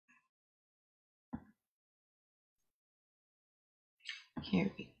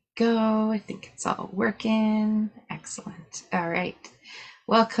Here we go. I think it's all working. Excellent. All right.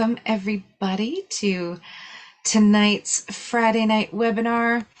 Welcome, everybody, to tonight's Friday night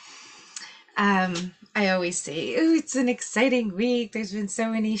webinar. I always say, "Ooh, it's an exciting week. There's been so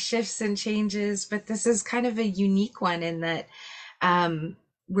many shifts and changes," but this is kind of a unique one in that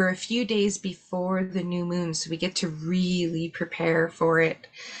we're a few days before the new moon, so we get to really prepare for it.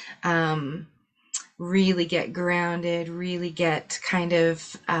 Um, really get grounded, really get kind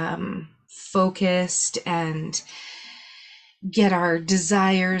of focused and get our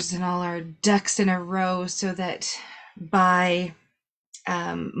desires and all our ducks in a row so that by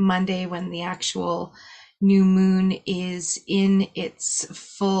Monday, when the actual new moon is in its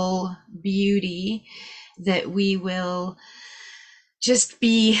full beauty, that we will just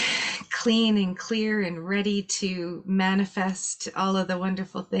be clean and clear and ready to manifest all of the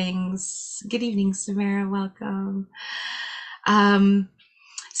wonderful things. Good evening, Samara. Welcome. Um,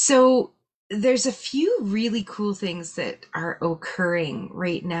 so there's a few really cool things that are occurring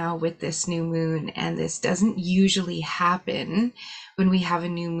right now with this new moon, and this doesn't usually happen when we have a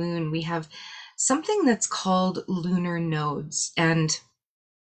new moon. We have something that's called lunar nodes, and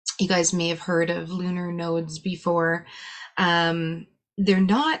you guys may have heard of lunar nodes before. They're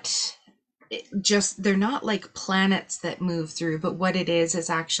not they're not like planets that move through, but what it is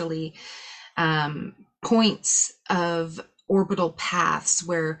actually points of orbital paths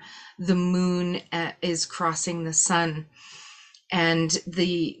where the moon is crossing the sun, and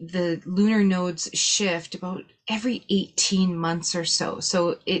the lunar nodes shift about every 18 months or so.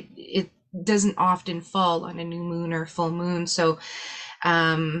 So it doesn't often fall on a new moon or full moon. So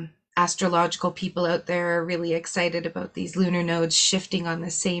astrological people out there are really excited about these lunar nodes shifting on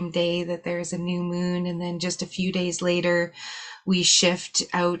the same day that there's a new moon, and then just a few days later we shift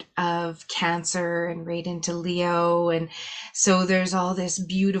out of Cancer and right into Leo. And so there's all this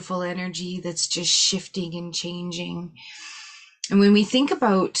beautiful energy that's just shifting and changing. And when we think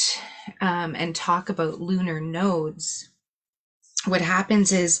about and talk about lunar nodes, what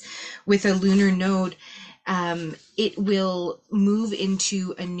happens is with a lunar node, it will move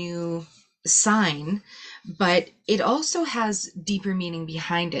into a new sign, but it also has deeper meaning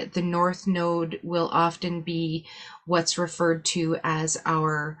behind it. The north node will often be what's referred to as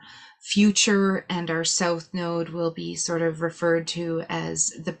our future, and our south node will be sort of referred to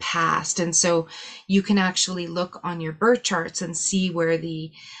as the past. And so you can actually look on your birth charts and see where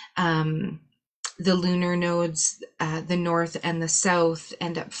the lunar nodes, the north and the south,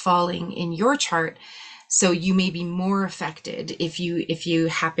 end up falling in your chart. So you may be more affected if you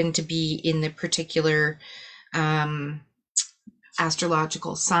happen to be in the particular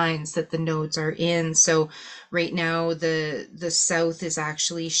astrological signs that the nodes are in. So right now the south is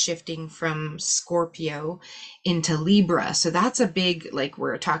actually shifting from Scorpio into Libra. So that's a big, like,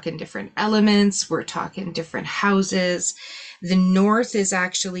 we're talking different elements, we're talking different houses. The north is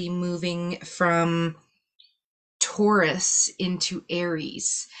actually moving from Taurus into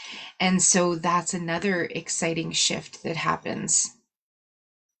Aries. And so that's another exciting shift that happens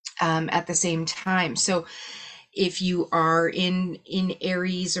at the same time. So if you are in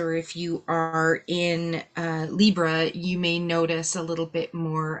Aries, or if you are in Libra, you may notice a little bit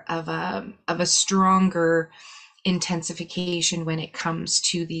more of a stronger intensification when it comes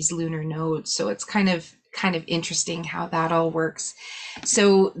to these lunar nodes. So it's kind of interesting how that all works.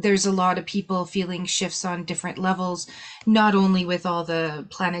 So there's a lot of people feeling shifts on different levels, not only with all the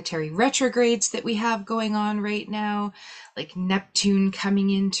planetary retrogrades that we have going on right now, like Neptune coming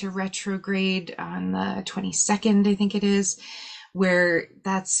into retrograde on the 22nd, I think it is, where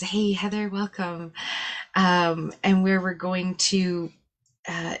that's, hey, Heather, welcome. And where we're going to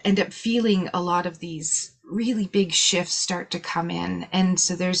end up feeling a lot of these really big shifts start to come in. And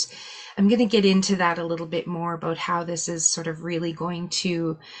so I'm going to get into that a little bit more about how this is sort of really going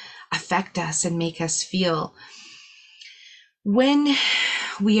to affect us and make us feel. When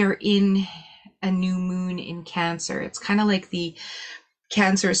we are in a new moon in Cancer, it's kind of like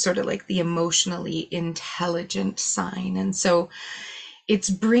Cancer is sort of like the emotionally intelligent sign. And so it's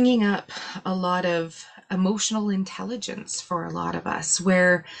bringing up a lot of emotional intelligence for a lot of us,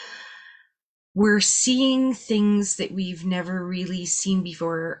 where we're seeing things that we've never really seen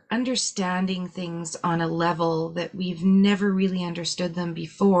before, understanding things on a level that we've never really understood them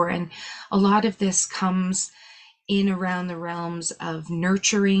before. And a lot of this comes in around the realms of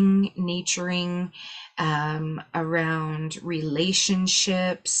nurturing, naturing, around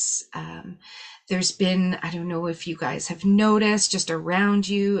relationships. There's been, I don't know if you guys have noticed, just around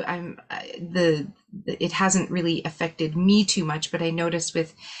you, it hasn't really affected me too much, but I noticed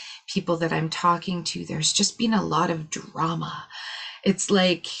with people that I'm talking to, there's just been a lot of drama. It's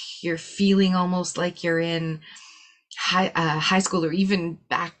like you're feeling almost like you're in high school, or even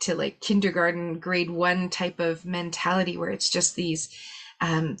back to like kindergarten, grade one type of mentality, where it's just these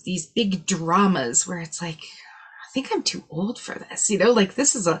big dramas where it's like, I think I'm too old for this, like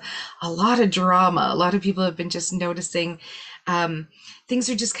this is a lot of drama. A lot of people have been just noticing um, things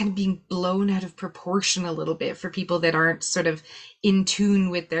are just kind of being blown out of proportion a little bit for people that aren't sort of in tune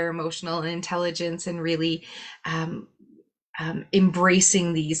with their emotional intelligence and really um,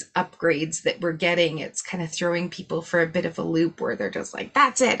 embracing these upgrades that we're getting. It's kind of throwing people for a bit of a loop where they're just like,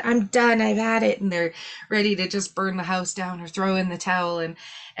 that's it, I'm done, I've had it. And they're ready to just burn the house down or throw in the towel. And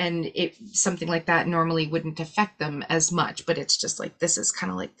it, something like that normally wouldn't affect them as much, but it's just like, this is kind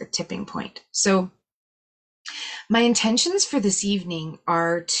of like the tipping point. So my intentions for this evening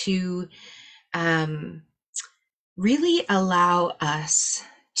are to um, really allow us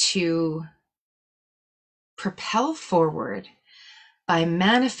to propel forward by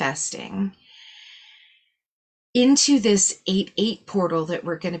manifesting into this 8-8 portal that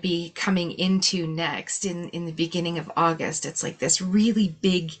we're going to be coming into next in the beginning of August. It's like this really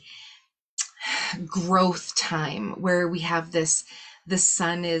big growth time where we have this, the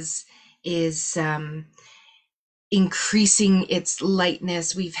sun is increasing its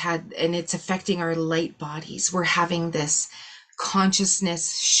lightness. We've had, and it's affecting our light bodies. We're having this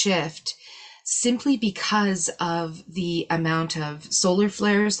consciousness shift simply because of the amount of solar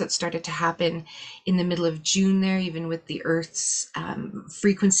flares that started to happen in the middle of June there, even with the Earth's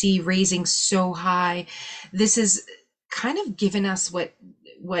frequency raising so high. This has kind of given us what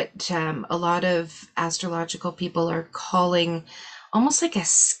a lot of astrological people are calling almost like a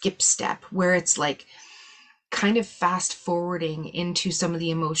skip step, where it's like kind of fast forwarding into some of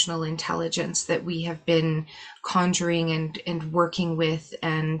the emotional intelligence that we have been conjuring and working with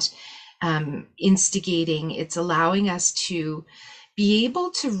and instigating. It's allowing us to be able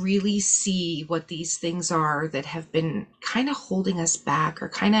to really see what these things are that have been kind of holding us back or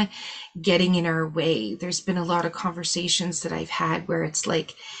kind of getting in our way. There's been a lot of conversations that I've had where it's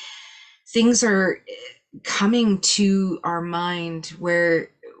like things are coming to our mind where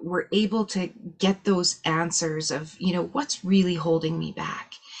we're able to get those answers of, what's really holding me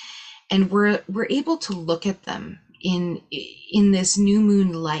back. And we're able to look at them in this new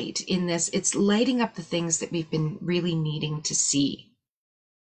moon light, in this, it's lighting up the things that we've been really needing to see.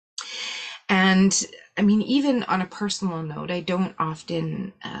 And I mean, even on a personal note, I don't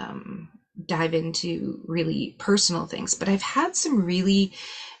often dive into really personal things, but I've had some really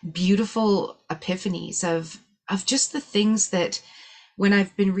beautiful epiphanies of just the things that when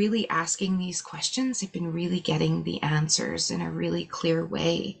I've been really asking these questions, I've been really getting the answers in a really clear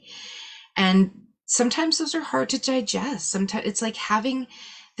way. And sometimes those are hard to digest. Sometimes it's like having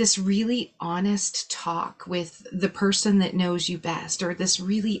this really honest talk with the person that knows you best, or this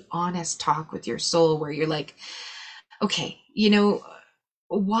really honest talk with your soul where you're like, okay,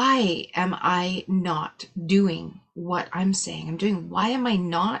 why am I not doing what I'm saying I'm doing? Why am I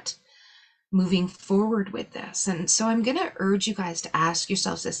not moving forward with this? And so I'm going to urge you guys to ask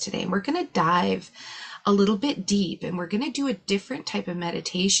yourselves this today. And we're going to dive a little bit deep, and we're going to do a different type of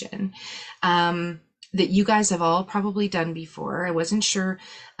meditation that you guys have all probably done before. I wasn't sure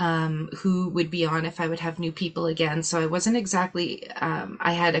who would be on, if I would have new people again. So I wasn't exactly,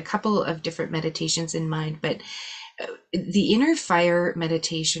 I had a couple of different meditations in mind, but the inner fire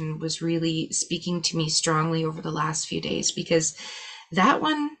meditation was really speaking to me strongly over the last few days, because that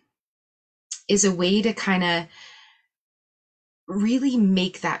one is a way to kind of really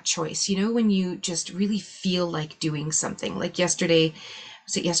make that choice. When you just really feel like doing something, like yesterday,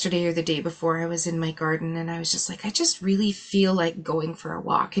 was it yesterday or the day before, I was in my garden and I was just like, I just really feel like going for a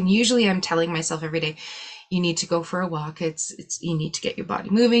walk. And usually I'm telling myself every day, you need to go for a walk. It's you need to get your body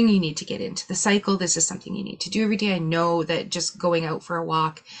moving. You need to get into the cycle. This is something you need to do every day. I know that just going out for a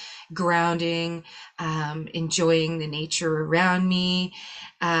walk, grounding, enjoying the nature around me.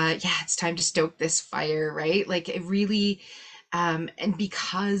 Yeah, it's time to stoke this fire, right? Like it really, and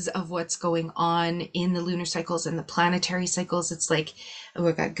because of what's going on in the lunar cycles and the planetary cycles, it's like, oh,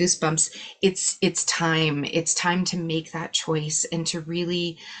 I got goosebumps. It's time to make that choice and to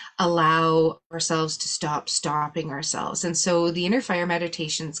really allow ourselves to stop stopping ourselves. And so the inner fire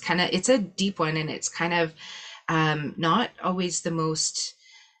meditation's it's a deep one, and it's kind of not always the most,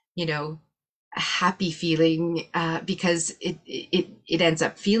 you know, happy feeling because it ends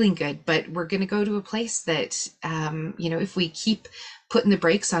up feeling good. But we're going to go to a place that if we keep putting the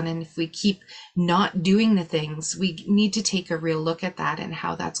brakes on, and if we keep not doing the things, we need to take a real look at that and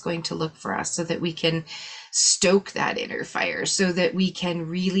how that's going to look for us, so that we can stoke that inner fire, so that we can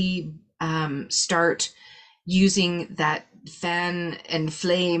really start using fan and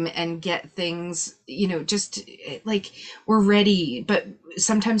flame and get things, just like we're ready, but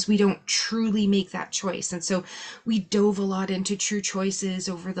sometimes we don't truly make that choice. And so we dove a lot into true choices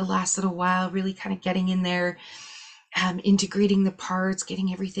over the last little while, really kind of getting in there, integrating the parts,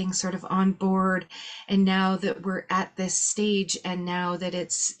 getting everything sort of on board. And now that we're at this stage, and now that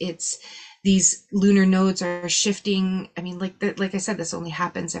it's these lunar nodes are shifting. I mean, like I said, this only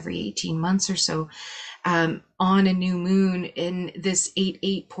happens every 18 months or so. On a new moon in this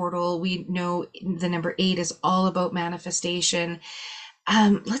 8-8 portal, we know the number 8 is all about manifestation.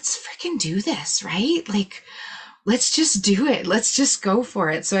 Let's freaking do this, right? Like, let's just do it. Let's just go for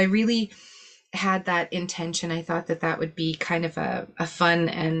it. So I really had that intention. I thought that that would be kind of a fun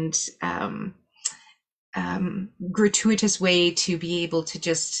and gratuitous way to be able to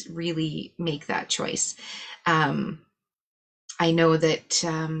just really make that choice. I know that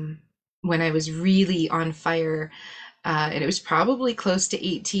when I was really on fire, and it was probably close to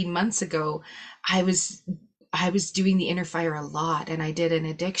 18 months ago, I was doing the inner fire a lot, and I did an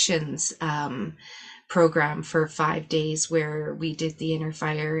addictions program for 5 days where we did the inner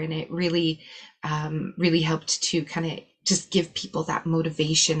fire, and it really really helped to kind of just give people that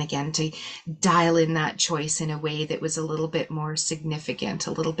motivation again to dial in that choice in a way that was a little bit more significant,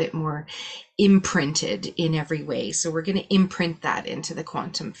 a little bit more imprinted in every way. So we're going to imprint that into the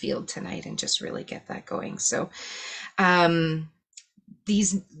quantum field tonight and just really get that going. So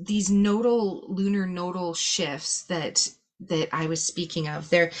these nodal, lunar nodal shifts that I was speaking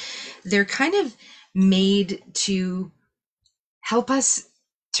of, they're kind of made to help us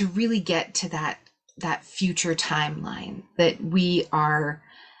to really get to that future timeline that we are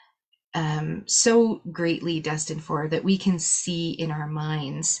so greatly destined for, that we can see in our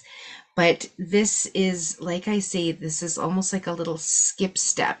minds. But this is, like I say, this is almost like a little skip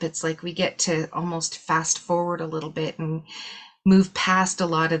step. It's like we get to almost fast forward a little bit and move past a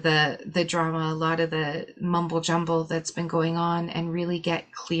lot of the drama, a lot of the mumble jumble that's been going on, and really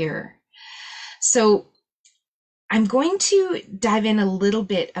get clear. So I'm going to dive in a little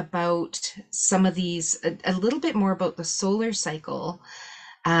bit about some of these, a little bit more about the solar cycle,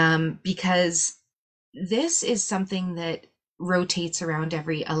 because this is something that rotates around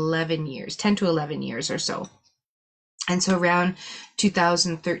every 11 years, 10 to 11 years or so. And so around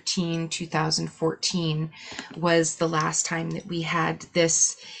 2013, 2014 was the last time that we had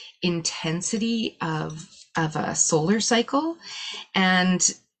this intensity of a solar cycle. And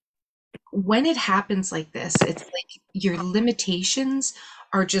when it happens like this, it's like your limitations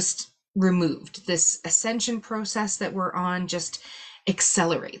are just removed. This ascension process that we're on just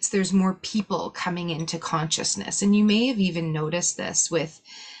accelerates. There's more people coming into consciousness. And you may have even noticed this with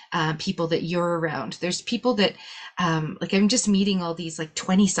people that you're around. There's people that, like, I'm just meeting all these like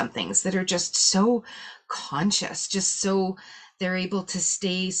 20 somethings that are just so conscious, just so they're able to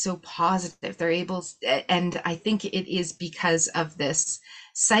stay so positive. They're able, and I think it is because of this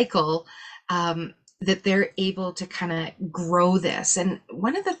cycle that they're able to kind of grow this. And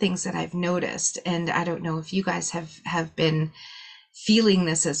one of the things that I've noticed, and I don't know if you guys have been feeling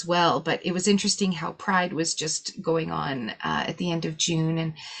this as well, but it was interesting how Pride was just going on at the end of June,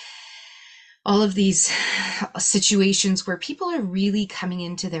 and all of these situations where people are really coming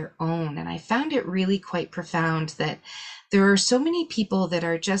into their own. And I found it really quite profound that there are so many people that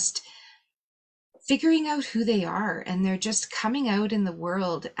are just figuring out who they are, and they're just coming out in the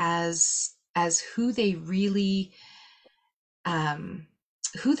world as who they really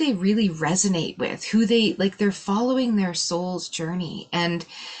resonate with, who they like, they're following their soul's journey. And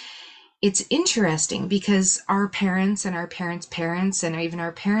it's interesting because our parents and our parents' parents and even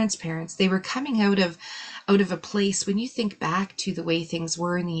our parents' parents, they were coming out of a place, when you think back to the way things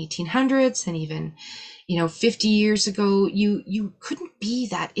were in the 1800s, and even 50 years ago, you couldn't be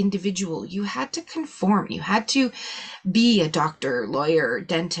that individual. You had to conform. You had to be a doctor, lawyer,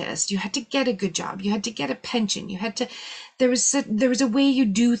 dentist. You had to get a good job. You had to get a pension. You had to, there was a way you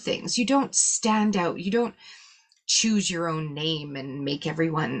do things. You don't stand out. You don't choose your own name and make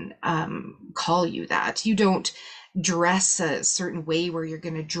everyone call you that. You don't dress a certain way where you're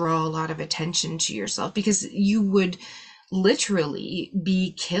going to draw a lot of attention to yourself, because you would literally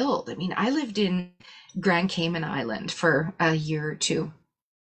be killed. I mean, I lived in Grand Cayman Island for a year or two,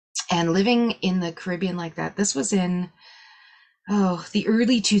 and living in the Caribbean like that, this was in the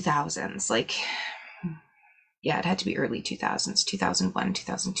early 2000s. Like, yeah, it had to be early 2000s, 2001,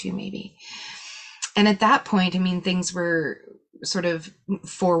 2002 maybe. And at that point, I mean, things were sort of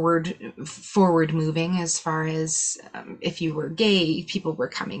forward moving as far as if you were gay, people were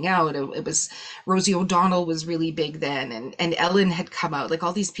coming out. It was Rosie O'Donnell was really big then, and Ellen had come out. Like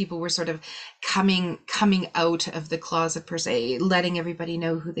all these people were sort of coming out of the closet per se, letting everybody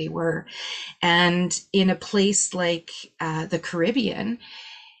know who they were. And in a place like the Caribbean,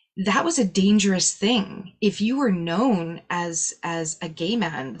 that was a dangerous thing. If you were known as a gay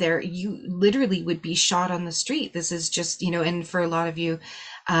man there, you literally would be shot on the street. This is just, and for a lot of you,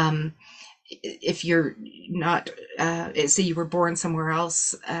 um if you're not say you were born somewhere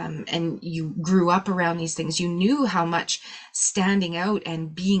else, and you grew up around these things, you knew how much standing out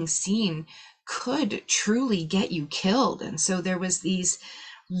and being seen could truly get you killed. And so there was these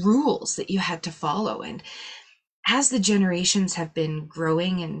rules that you had to follow. And as the generations have been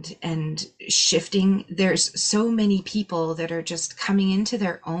growing and shifting, there's so many people that are just coming into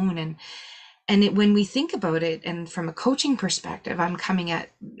their own. When we think about it, and from a coaching perspective, I'm coming at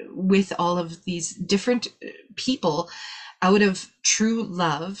with all of these different people out of true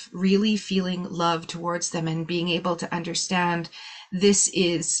love, really feeling love towards them and being able to understand this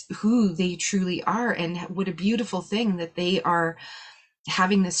is who they truly are, and what a beautiful thing that they are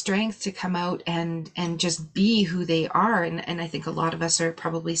having the strength to come out and just be who they are. And I think a lot of us are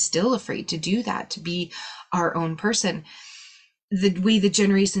probably still afraid to do that, to be our own person. The way the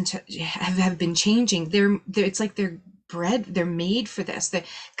generations have been changing, they're it's like they're made for this. They're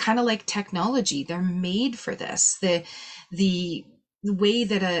kind of like technology, they're made for this. The way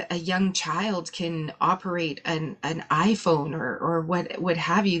that a young child can operate an iPhone or what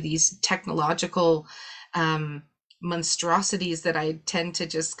have you, these technological monstrosities that I tend to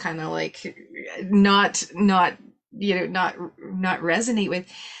just kind of like not not resonate with.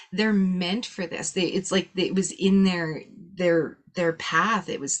 They're meant for this. It's like it was in their path.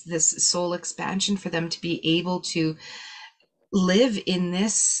 It was this soul expansion for them to be able to live in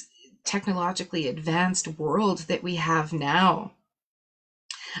this technologically advanced world that we have now.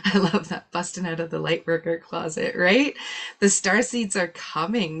 I love that, busting out of the light worker closet, right? The star seeds are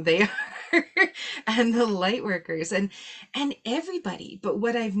coming. They are, and the light workers and everybody. But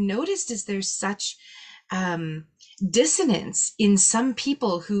what I've noticed is there's such um dissonance in some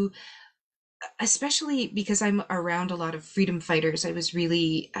people who, especially because I'm around a lot of freedom fighters, I was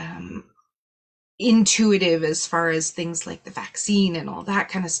really intuitive as far as things like the vaccine and all that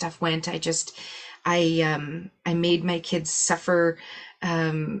kind of stuff went. I made my kids suffer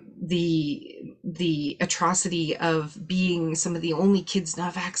the atrocity of being some of the only kids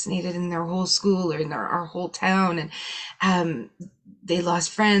not vaccinated in their whole school or in our whole town. And they lost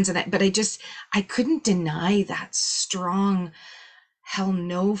friends, but I couldn't deny that strong hell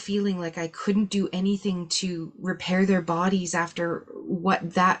no feeling, like I couldn't do anything to repair their bodies after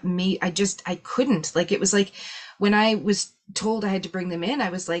what that made. I couldn't. Like, it was like when I was told I had to bring them in, I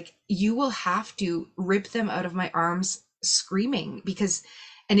was like, you will have to rip them out of my arms screaming, because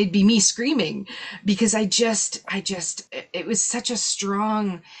and it'd be me screaming, because it was such a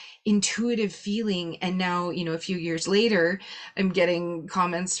strong intuitive feeling. And now, a few years later, I'm getting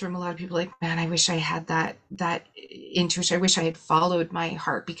comments from a lot of people like, man, I wish I had that intuition. I wish I had followed my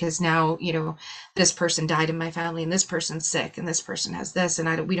heart, because now, this person died in my family, and this person's sick, and this person has this,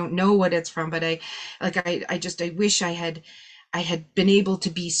 and we don't know what it's from. But I wish I had been able to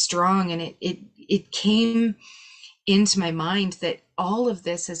be strong. And it came into my mind that all of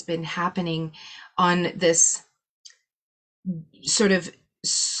this has been happening on this sort of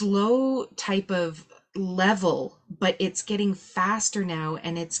slow type of level, but it's getting faster now,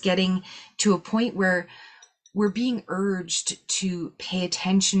 and it's getting to a point where we're being urged to pay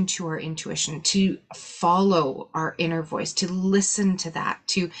attention to our intuition, to follow our inner voice, to listen to that,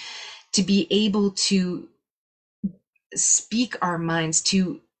 to be able to speak our minds,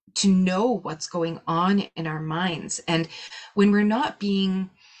 to know what's going on in our minds. And when we're not being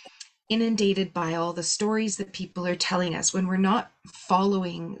inundated by all the stories that people are telling us, when we're not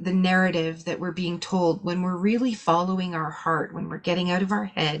following the narrative that we're being told, when we're really following our heart, when we're getting out of our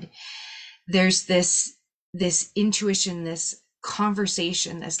head, there's this intuition, this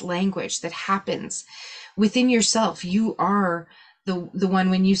conversation, this language that happens within yourself. You are the one.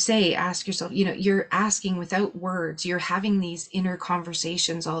 When you say, ask yourself, you're asking without words, you're having these inner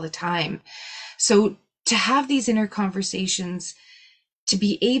conversations all the time. So to have these inner conversations, to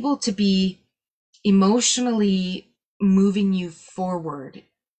be able to be emotionally moving you forward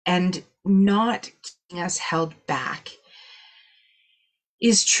and not keeping us held back,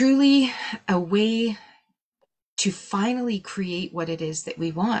 is truly a way to finally create what it is that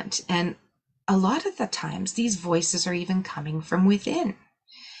we want. And a lot of the times, these voices are even coming from within.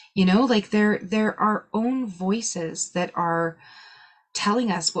 You know, like there are own voices that are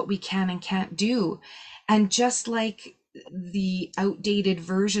telling us what we can and can't do. And just like the outdated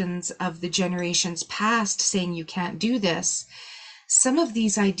versions of the generations past saying you can't do this, some of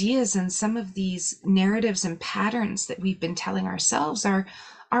these ideas and some of these narratives and patterns that we've been telling ourselves are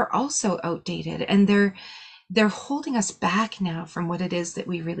also outdated, and they're holding us back now from what it is that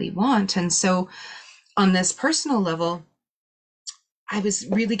we really want. And so on this personal level, I was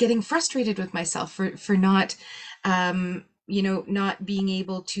really getting frustrated with myself for not not being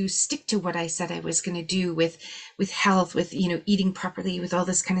able to stick to what I said I was going to do with health, with eating properly, with all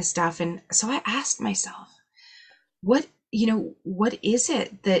this kind of stuff. And so I asked myself, what what is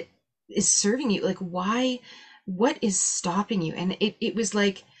it that is serving you? Like, why, what is stopping you? And it was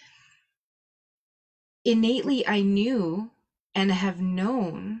like, innately I knew and have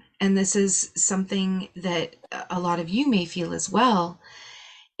known, and this is something that a lot of you may feel as well,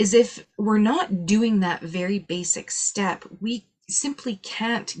 is if we're not doing that very basic step, we simply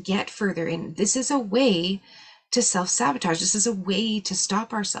can't get further. And this is a way to self-sabotage. This is a way to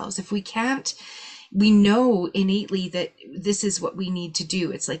stop ourselves. If we can't, we know innately that this is what we need to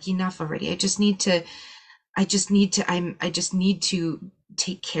do. It's like, enough already. I just need to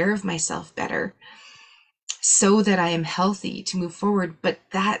take care of myself better so that I am healthy to move forward. But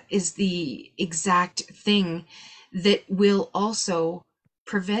that is the exact thing that will also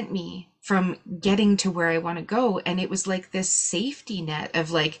prevent me from getting to where I want to go. And it was like this safety net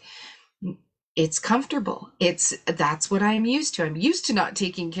of like, it's comfortable. That's what I'm used to. I'm used to not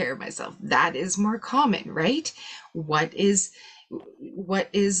taking care of myself. That is more common, right? What is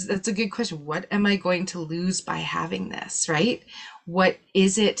that's a good question. What am I going to lose by having this, right? What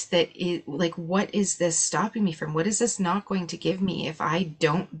is it that is like, what is this stopping me from? What is this not going to give me if I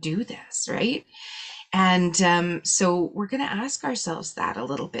don't do this, right? And so we're going to ask ourselves that a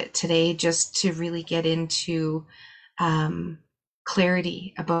little bit today, just to really get into um,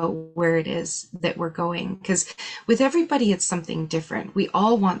 clarity about where it is that we're going. Because with everybody, it's something different. We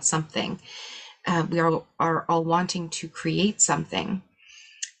all want something. We are all wanting to create something,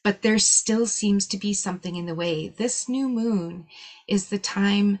 but there still seems to be something in the way. This new moon is the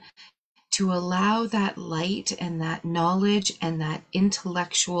time to allow that light and that knowledge and that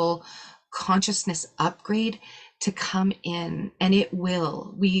intellectual consciousness upgrade to come in. And it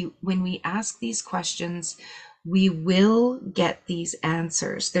will. When we ask these questions, we will get these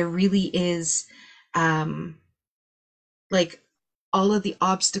answers. There really is, like, all of the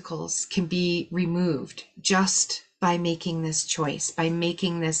obstacles can be removed just by making this choice, by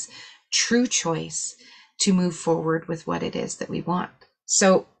making this true choice to move forward with what it is that we want.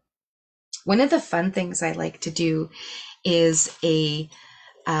 So one of the fun things I like to do is a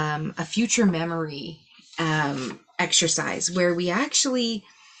future memory exercise where we actually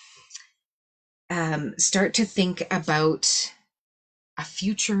start to think about a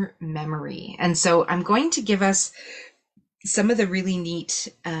future memory. And so I'm going to give us some of the really neat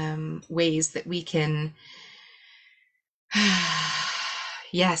ways that we can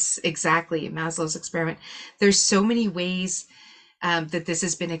yes, exactly, Maslow's experiment. There's so many ways that this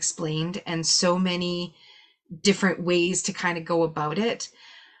has been explained, and so many different ways to kind of go about it.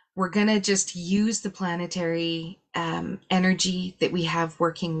 We're going to just use the planetary energy that we have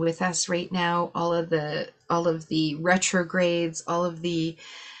working with us right now, all of the retrogrades, all of the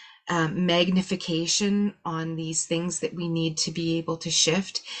magnification on these things that we need to be able to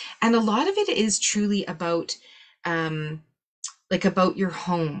shift. And a lot of it is truly about about your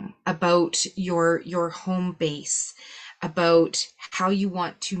home, about your home base, about how you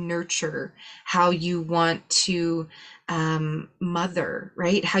want to nurture, how you want to mother,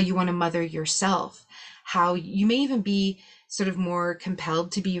 right? How you want to mother yourself, how you may even be sort of more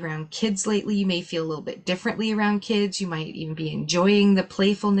compelled to be around kids lately. You may feel a little bit differently around kids. You might even be enjoying the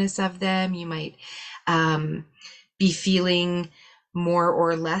playfulness of them. You might be feeling more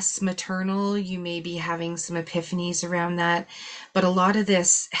or less maternal. You may be having some epiphanies around that. But a lot of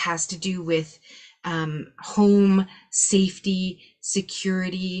this has to do with home, safety,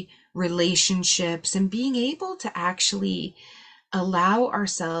 security, relationships, and being able to actually allow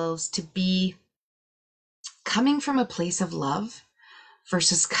ourselves to be coming from a place of love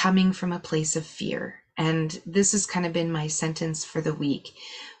versus coming from a place of fear. And this has kind of been my sentence for the week.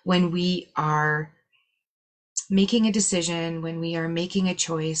 When we are making a decision, when we are making a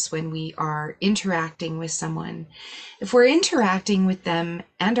choice, when we are interacting with someone, if we're interacting with them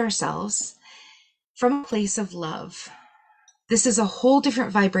and ourselves from a place of love, this is a whole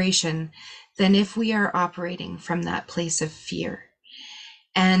different vibration than if we are operating from that place of fear.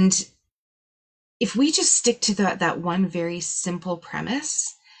 And if we just stick to that one very simple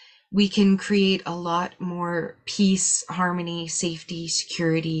premise, we can create a lot more peace, harmony, safety,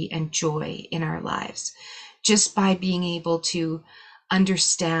 security, and joy in our lives just by being able to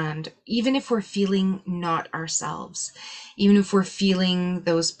understand, even if we're feeling not ourselves, even if we're feeling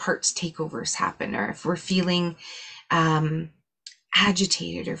those parts takeovers happen, or if we're feeling um,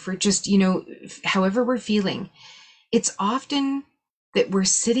 agitated, or if we're just, however we're feeling, it's often that we're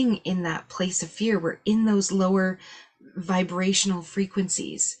sitting in that place of fear. We're in those lower vibrational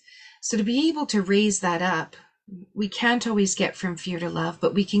frequencies. So to be able to raise that up, we can't always get from fear to love,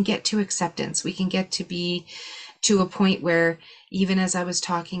 but we can get to acceptance. We can get to be to a point where, even as I was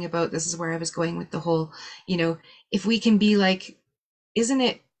talking about, this is where I was going with the whole, if we can be like, isn't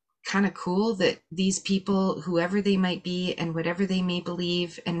it kind of cool that these people, whoever they might be and whatever they may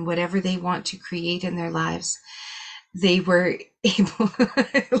believe and whatever they want to create in their lives, they were able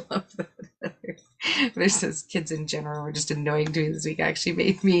I love that. There's those kids in general were just annoying to me this week. Actually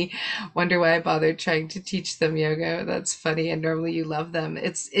made me wonder why I bothered trying to teach them yoga. That's funny. And normally you love them.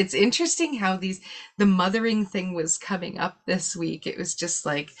 It's interesting how the mothering thing was coming up this week. It was just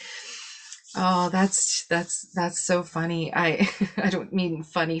like, oh, that's so funny. I don't mean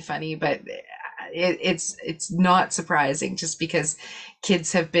funny, but it's not surprising, just because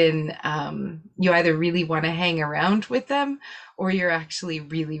kids have been, you either really want to hang around with them, or you're actually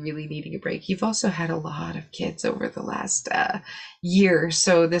really, really needing a break. You've also had a lot of kids over the last year,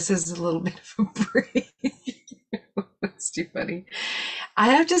 so this is a little bit of a break. That's too funny. I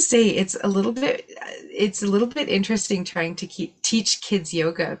have to say it's a little bit interesting trying to teach kids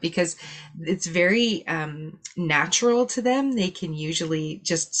yoga, because it's very natural to them. They can usually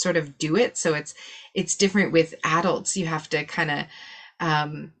just sort of do it. So it's different with adults. You have to kind of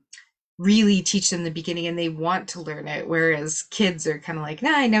um, really teach them the beginning, and they want to learn it, whereas kids are kind of like,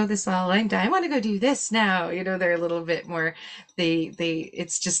 nah, I know this all. I want to go do this now. They're a little bit more, they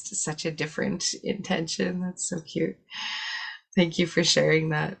it's just such a different intention. That's so cute. Thank you for sharing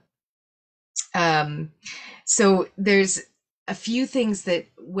that. Um, so there's a few things that,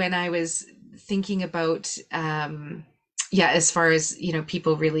 when I was thinking about, yeah, as far as,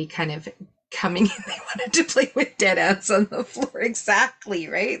 people really kind of coming in, they wanted to play with dead ants on the floor. Exactly,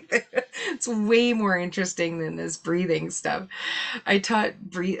 right? It's way more interesting than this breathing stuff. I taught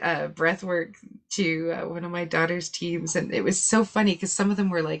breath work to one of my daughter's teams, and it was so funny because some of them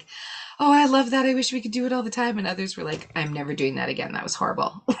were like, oh, I love that. I wish we could do it all the time. And others were like, I'm never doing that again. That was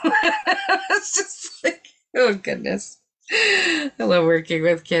horrible. It's just like, oh goodness. I love working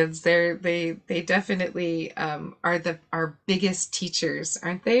with kids. They definitely are our biggest teachers,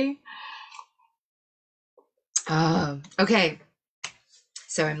 aren't they? Okay.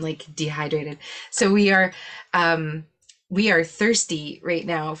 So I'm like dehydrated. So we are thirsty right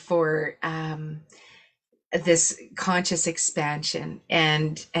now for this conscious expansion,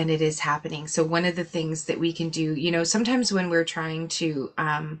 and it is happening. So one of the things that we can do, sometimes when we're trying to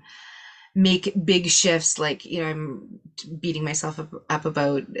make big shifts, like, I'm beating myself up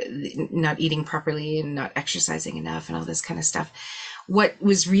about not eating properly and not exercising enough and all this kind of stuff. What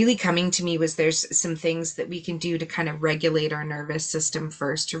was really coming to me was, there's some things that we can do to kind of regulate our nervous system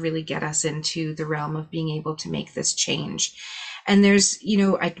first, to really get us into the realm of being able to make this change. And there's,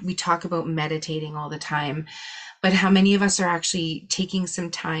 we talk about meditating all the time, but how many of us are actually taking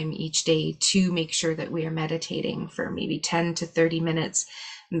some time each day to make sure that we are meditating for maybe 10 to 30 minutes,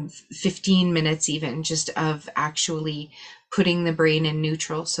 15 minutes even, just of actually putting the brain in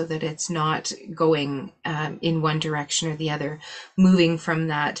neutral, so that it's not going in one direction or the other, moving from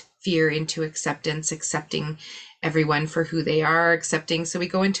that fear into acceptance, accepting everyone for who they are, accepting. So we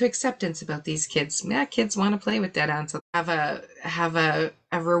go into acceptance about these kids. Yeah, kids want to play with dead ants. Have a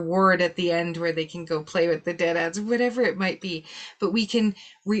reward at the end where they can go play with the dead ants, whatever it might be. But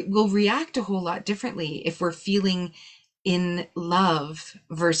we'll react a whole lot differently if we're feeling in love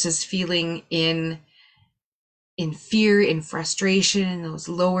versus feeling in fear, in frustration, in those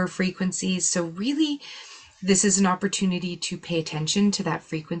lower frequencies. So really, this is an opportunity to pay attention to that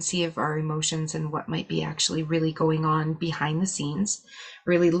frequency of our emotions and what might be actually really going on behind the scenes.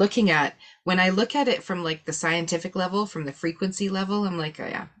 Really looking at, when I look at it from like the scientific level, from the frequency level, I'm like, oh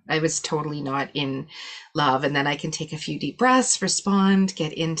yeah, I was totally not in love. And then I can take a few deep breaths, respond,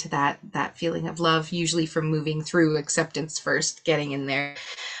 get into that feeling of love, usually from moving through acceptance first, getting in there.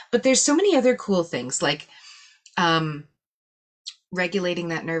 But there's so many other cool things, like um, regulating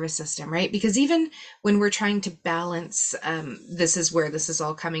that nervous system, right? Because even when we're trying to balance, this is where this is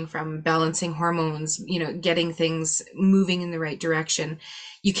all coming from, balancing hormones, getting things moving in the right direction.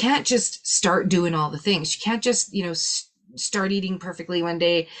 You can't just start doing all the things. You can't just, start eating perfectly one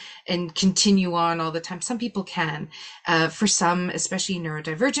day and continue on all the time. Some people can. For some, especially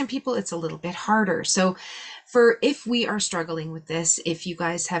neurodivergent people, it's a little bit harder. So for if we are struggling with this, if you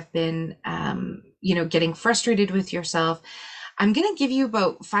guys have been, getting frustrated with yourself, I'm going to give you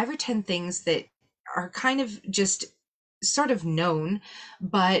about 5 or 10 things that are kind of just sort of known,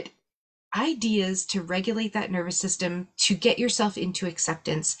 but ideas to regulate that nervous system to get yourself into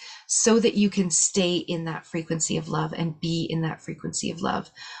acceptance so that you can stay in that frequency of love and be in that frequency of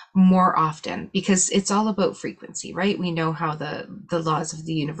love more often, because it's all about frequency, right? We know how the laws of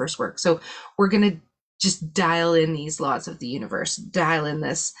the universe work. So we're going to just dial in these laws of the universe, dial in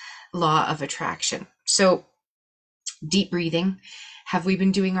this law of attraction. So deep breathing. Have we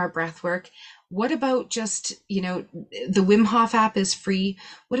been doing our breath work? What about just, the Wim Hof app is free.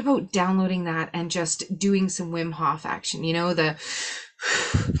 What about downloading that and just doing some Wim Hof action? The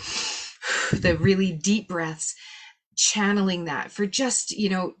really deep breaths, channeling that for just,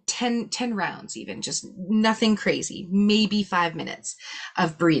 10 rounds, even just nothing crazy, maybe 5 minutes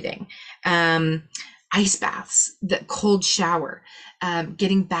of breathing. Ice baths, the cold shower,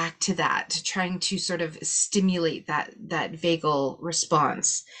 getting back to that, trying to sort of stimulate that vagal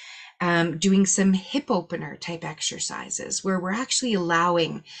response. Doing some hip opener type exercises where we're actually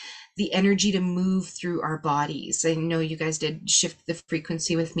allowing the energy to move through our bodies. I know you guys did shift the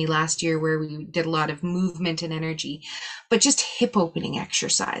frequency with me last year where we did a lot of movement and energy, but just hip opening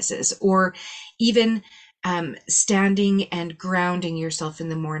exercises, or even standing and grounding yourself in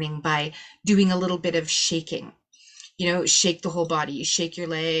the morning by doing a little bit of shaking. Shake the whole body. You shake your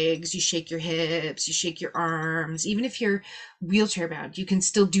legs, you shake your hips, you shake your arms. Even if you're wheelchair bound, you can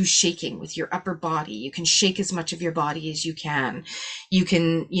still do shaking with your upper body. You can shake as much of your body as you can. You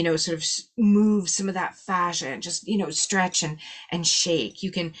can, sort of move some of that fascia and just, stretch and shake.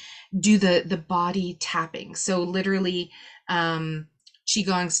 You can do the body tapping. So literally,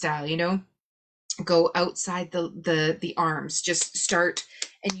 Qigong style, go outside the arms, just start,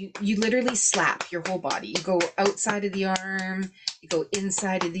 and you literally slap your whole body. You go outside of the arm, you go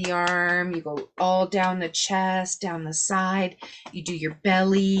inside of the arm, you go all down the chest, down the side, you do your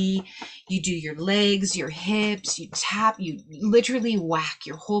belly, you do your legs, your hips, you tap, you literally whack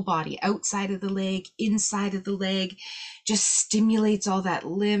your whole body outside of the leg, inside of the leg. Just stimulates all that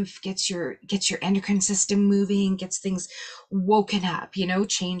lymph, gets your endocrine system moving, gets things woken up,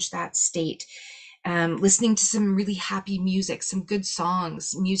 change that state. Listening to some really happy music, some good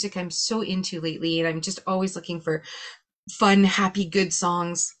songs, music I'm so into lately, and I'm just always looking for fun, happy, good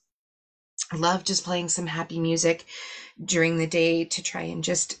songs. I love just playing some happy music during the day to try and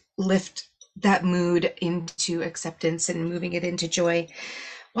just lift that mood into acceptance and moving it into joy.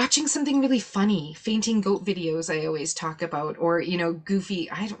 Watching something really funny, fainting goat videos I always talk about, or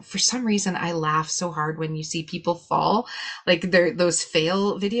goofy. I don't, for some reason I laugh so hard when you see people fall, like those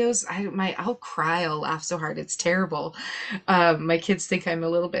fail videos. I'll cry, I'll laugh so hard, it's terrible. My kids think I'm a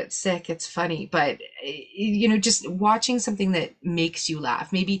little bit sick. It's funny, but just watching something that makes you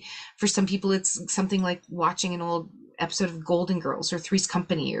laugh. Maybe for some people it's something like watching an old episode of Golden Girls or Three's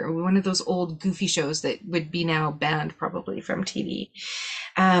Company or one of those old goofy shows that would be now banned probably from TV.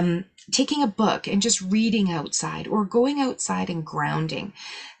 Taking a book and just reading outside, or going outside and grounding,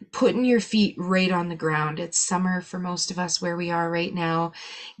 putting your feet right on the ground. It's summer for most of us where we are right now.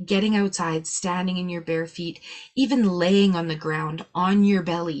 Getting outside, standing in your bare feet, even laying on the ground on your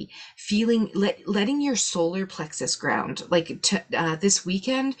belly, letting your solar plexus ground. Like this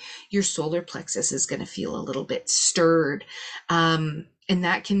weekend, your solar plexus is going to feel a little bit stirred. And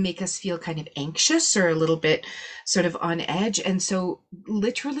that can make us feel kind of anxious or a little bit sort of on edge. And so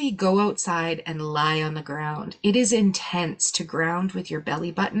literally go outside and lie on the ground. It is intense to ground with your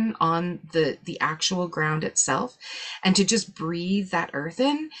belly button on the actual ground itself, and to just breathe that earth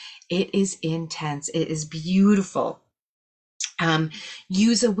in. It is intense. It is beautiful.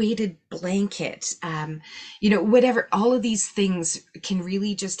 Use a weighted blanket, whatever. All of these things can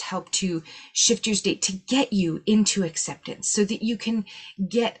really just help to shift your state to get you into acceptance so that you can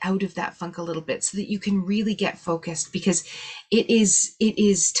get out of that funk a little bit, so that you can really get focused, because it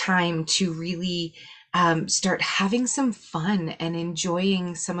is time to really start having some fun and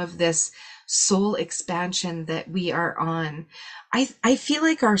enjoying some of this soul expansion that we are on. I feel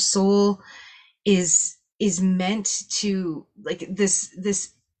like our soul is meant to, like,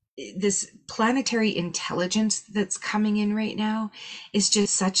 this planetary intelligence that's coming in right now is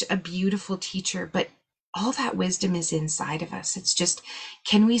just such a beautiful teacher, but all that wisdom is inside of us. It's just,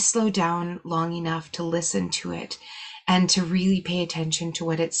 can we slow down long enough to listen to it and to really pay attention to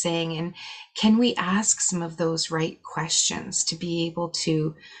what it's saying? And can we ask some of those right questions to be able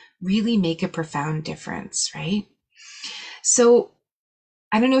to really make a profound difference, right? So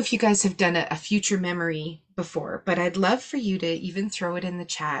I don't know if you guys have done a future memory before, but I'd love for you to even throw it in the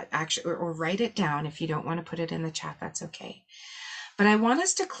chat, actually, or write it down. If you don't want to put it in the chat, that's okay. But I want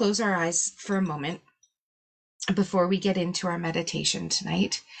us to close our eyes for a moment before we get into our meditation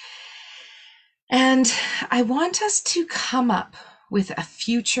tonight. And I want us to come up with a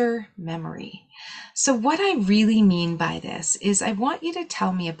future memory. So, what I really mean by this is I want you to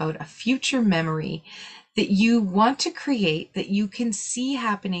tell me about a future memory that you want to create that you can see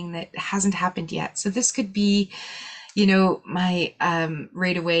happening that hasn't happened yet. So, this could be, my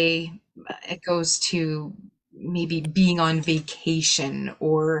right away, it goes to maybe being on vacation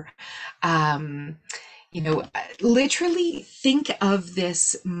or um, literally think of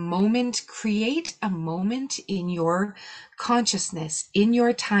this moment, create a moment in your consciousness, in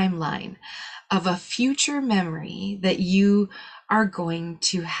your timeline of a future memory that you are going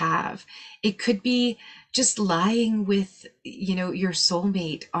to have. It could be just lying with, your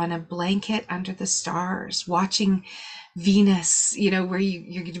soulmate on a blanket under the stars, watching Venus, where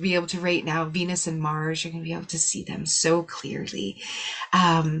you're going to be able to right now, Venus and Mars, you're going to be able to see them so clearly.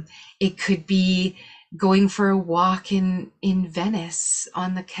 It could be going for a walk in Venice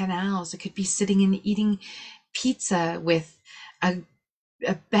on the canals. It could be sitting and eating pizza with a,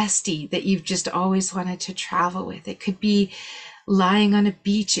 a bestie that you've just always wanted to travel with. It could be lying on a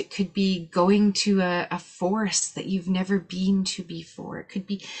beach. It could be going to a forest that you've never been to before. It could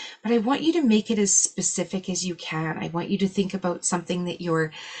be, but I want you to make it as specific as you can. I want you to think about something that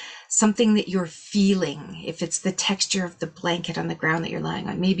you're feeling. If it's the texture of the blanket on the ground that you're lying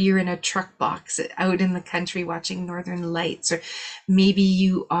on, maybe you're in a truck box out in the country watching northern lights, or maybe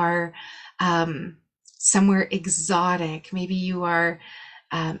you are somewhere exotic. Maybe you are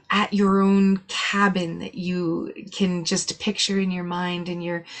at your own cabin that you can just picture in your mind, and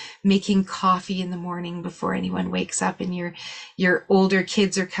you're making coffee in the morning before anyone wakes up, and your older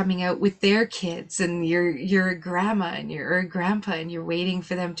kids are coming out with their kids, and you're a grandma and you're a grandpa and you're waiting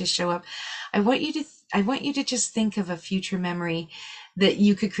for them to show up. I want you to just think of a future memory that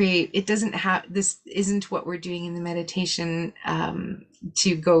you could create. It doesn't have, this isn't what we're doing in the meditation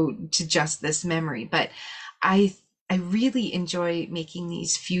to go to just this memory, but I I really enjoy making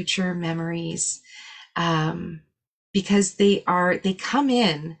these future memories because they come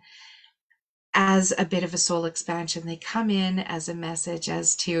in as a bit of a soul expansion. They come in as a message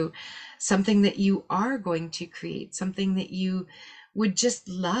as to something that you are going to create, something that you would just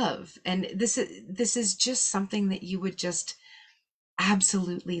love. And this is just something that you would just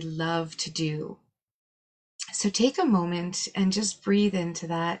absolutely love to do. So take a moment and just breathe into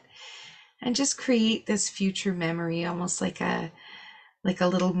that and just create this future memory, almost like a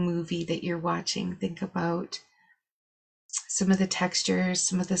little movie that you're watching. Think about some of the textures,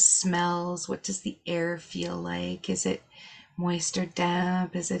 some of the smells. What does the air feel like? Is it moist or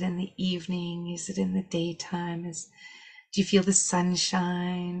damp? Is it in the evening? Is it in the daytime? Do you feel the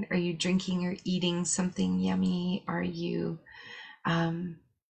sunshine? Are you drinking or eating something yummy? Are you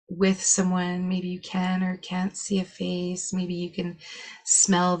with someone? Maybe you can or can't see a face. Maybe you can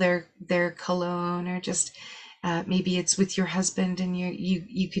smell their cologne, or just maybe it's with your husband, and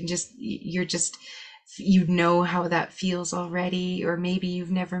you can just you're just you know how that feels already, or maybe you've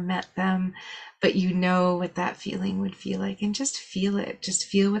never met them, but you know what that feeling would feel like, and just feel it. Just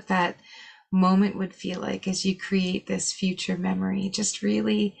feel what that moment would feel like as you create this future memory. Just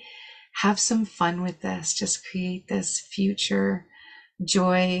really have some fun with this. Just create this future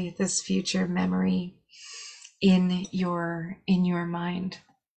joy, this future memory in your mind.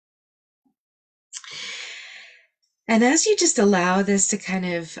 And as you just allow this to kind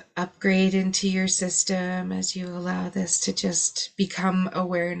of upgrade into your system, as you allow this to just become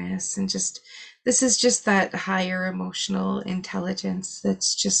awareness, and just this is just that higher emotional intelligence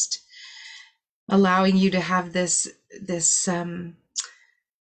that's just allowing you to have this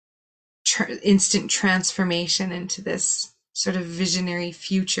instant transformation into this sort of visionary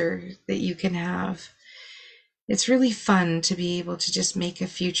future that you can have. It's really fun to be able to just make a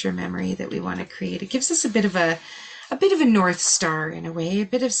future memory that we want to create. It gives us a bit of a North Star in a way, a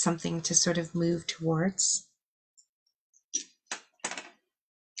bit of something to sort of move towards.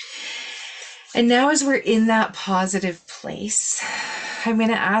 And now, as we're in that positive place, I'm going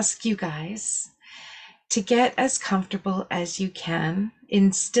to ask you guys to get as comfortable as you can.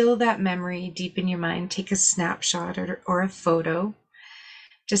 Instill that memory deep in your mind. Take a snapshot or a photo,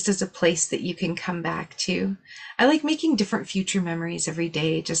 just as a place that you can come back to. I like making different future memories every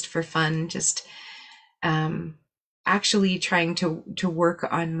day just for fun, just actually trying to work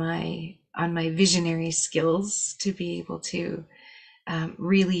on my visionary skills to be able to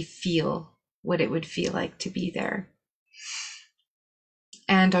really feel what it would feel like to be there.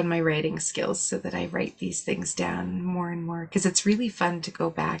 and on my writing skills so that I write these things down more and more because it's really fun to go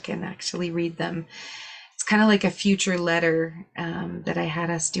back and actually read them. It's kind of like a future letter that I had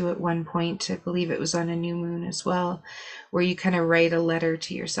us do at one point. I believe it was on a new moon as well, where you kind of write a letter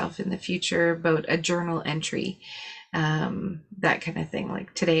to yourself in the future about a journal entry, that kind of thing.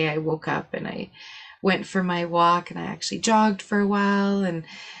 Like today I woke up and I went for my walk and I actually jogged for a while and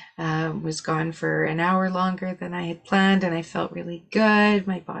was gone for an hour longer than I had planned, and I felt really good.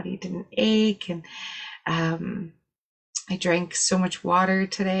 My body didn't ache, and I drank so much water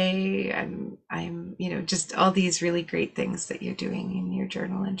today. I'm, just all these really great things that you're doing in your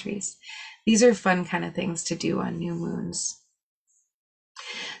journal entries. These are fun kind of things to do on new moons.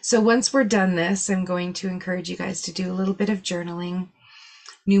 So once we're done this, I'm going to encourage you guys to do a little bit of journaling.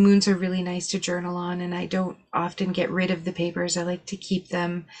 New moons are really nice to journal on, and I don't often get rid of the papers. I like to keep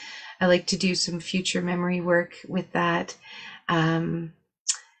them. I like to do some future memory work with that.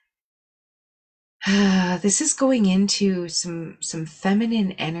 This is going into some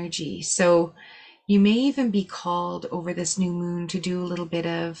feminine energy. So you may even be called over this new moon to do a little bit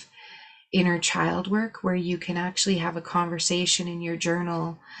of inner child work where you can actually have a conversation in your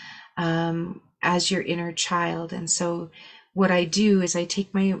journal as your inner child. And so what I do is I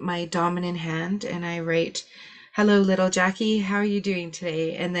take my dominant hand and I write, "Hello, little Jackie, how are you doing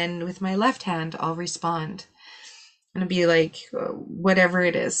today?" And then with my left hand, I'll respond. And I'll be like, whatever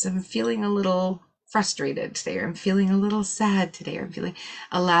it is, I'm feeling a little frustrated today, or I'm feeling a little sad today, or I'm feeling,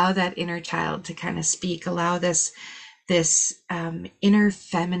 allow that inner child to kind of speak, allow this inner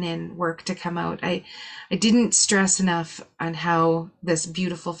feminine work to come out. I didn't stress enough on how this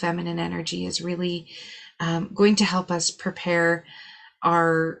beautiful feminine energy is really going to help us prepare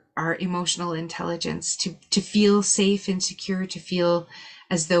our emotional intelligence to feel safe and secure, to feel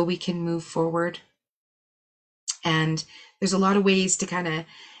as though we can move forward. And there's a lot of ways to kind of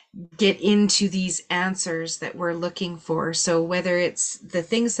get into these answers that we're looking for. So whether it's the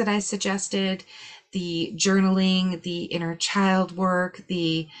things that I suggested, the journaling, the inner child work,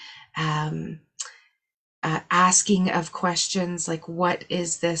 the asking of questions like, what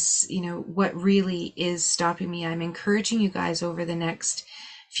is this, what really is stopping me? I'm encouraging you guys over the next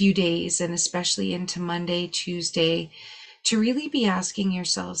few days, and especially into Monday, Tuesday, to really be asking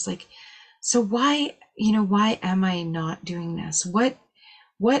yourselves, like, so why am I not doing this? What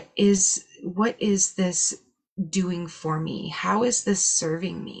is this doing for me? How is this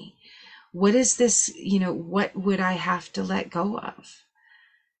serving me? What is this, what would I have to let go of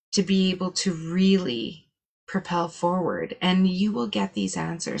to be able to really propel forward? And you will get these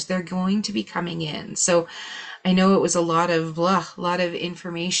answers. They're going to be coming in. So I know it was a lot of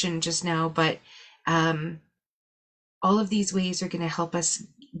information just now, but all of these ways are going to help us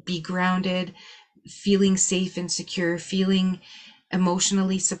be grounded, feeling safe and secure, feeling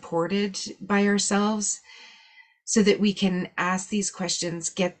emotionally supported by ourselves, so that we can ask these questions,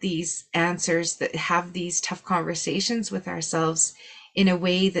 get these answers, that have these tough conversations with ourselves in a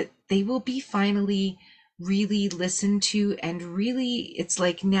way that they will be finally really listened to. And really, it's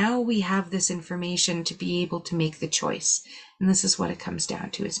like, now we have this information to be able to make the choice. And this is what it comes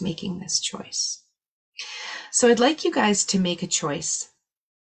down to, is making this choice. So I'd like you guys to make a choice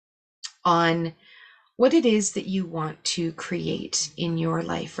on what it is that you want to create in your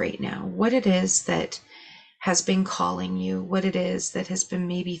life right now, what it is that has been calling you, what it is that has been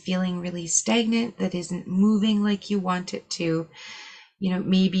maybe feeling really stagnant, that isn't moving like you want it to.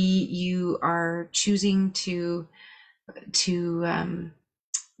 Maybe you are choosing to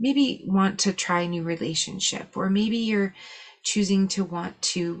maybe want to try a new relationship, or maybe you're choosing to want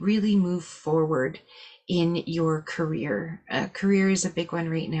to really move forward in your career. Career is a big one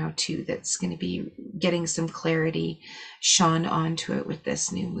right now too, that's going to be getting some clarity shone onto it with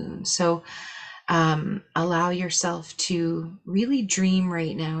this new moon. So allow yourself to really dream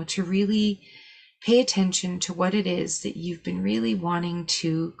right now, to really pay attention to what it is that you've been really wanting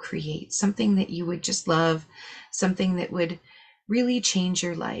to create, something that you would just love, something that would really change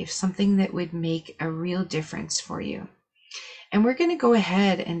your life, something that would make a real difference for you. And we're going to go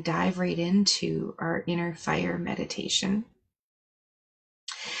ahead and dive right into our inner fire meditation.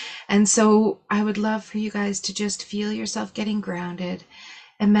 And so I would love for you guys to just feel yourself getting grounded.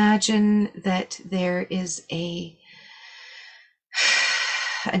 Imagine that there is an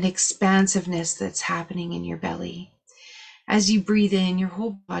expansiveness that's happening in your belly. As you breathe in, your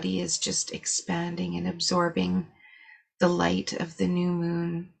whole body is just expanding and absorbing the light of the new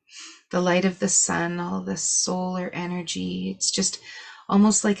moon, the light of the sun, all the solar energy. It's just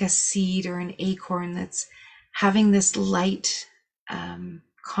almost like a seed or an acorn that's having this light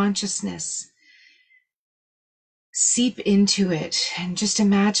consciousness seep into it and just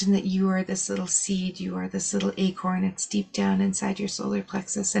imagine that you are this little seed, you are this little acorn. It's deep down inside your solar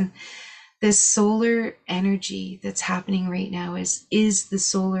plexus, and this solar energy that's happening right now is the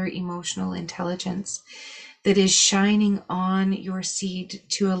solar emotional intelligence that is shining on your seed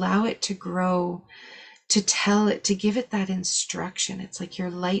to allow it to grow, to tell it, to give it that instruction. It's like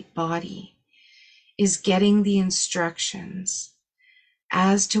your light body is getting the instructions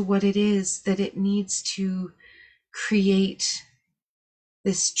as to what it is that it needs to create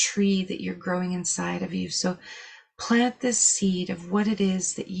this tree that you're growing inside of you. So plant this seed of what it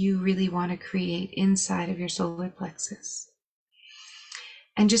is that you really want to create inside of your solar plexus.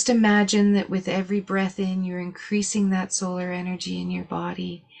 And just imagine that with every breath in, you're increasing that solar energy in your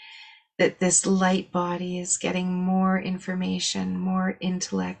body, that this light body is getting more information, more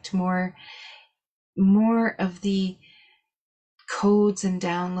intellect, more of the codes and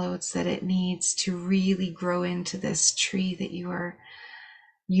downloads that it needs to really grow into this tree that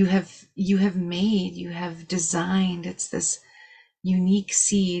you have made, you have designed. It's this unique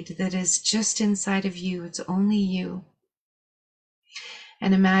seed that is just inside of you. It's only you.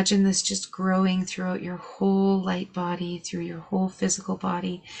 And imagine this just growing throughout your whole light body, through your whole physical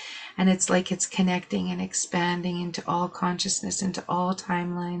body. And it's like it's connecting and expanding into all consciousness, into all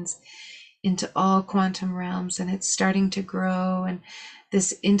timelines, into all quantum realms. And it's starting to grow. And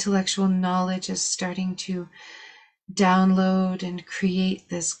this intellectual knowledge is starting to download and create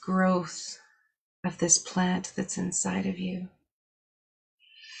this growth of this plant that's inside of you.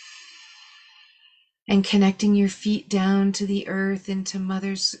 And connecting your feet down to the earth, into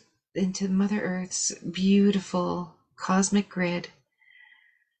Mother Earth's beautiful cosmic grid,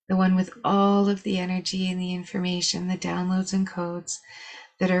 the one with all of the energy and the information, the downloads and codes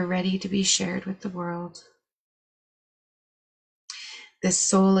that are ready to be shared with the world. This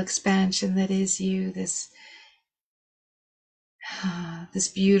soul expansion that is you, this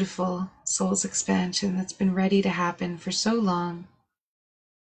beautiful soul's expansion that's been ready to happen for so long.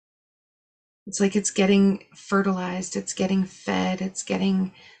 It's like it's getting fertilized, it's getting fed, it's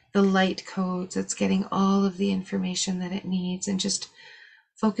getting the light codes, it's getting all of the information that it needs. And just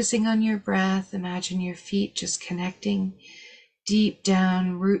focusing on your breath, imagine your feet just connecting deep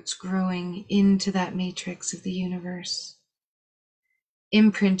down, roots growing into that matrix of the universe,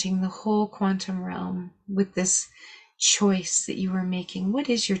 imprinting the whole quantum realm with this choice that you are making. What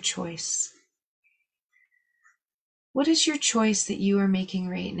is your choice? What is your choice that you are making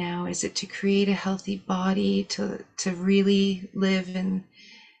right now? Is it to create a healthy body, to really live in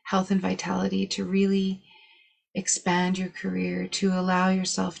health and vitality, to really expand your career, to allow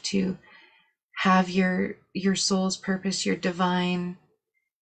yourself to have your soul's purpose, your divine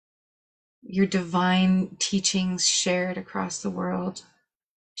teachings shared across the world?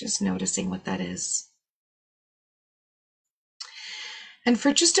 Just noticing what that is. And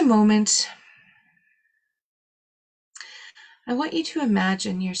for just a moment, I want you to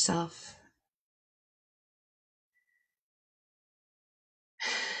imagine yourself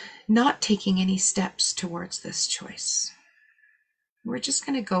not taking any steps towards this choice. We're just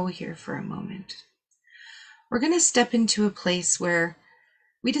going to go here for a moment. We're going to step into a place where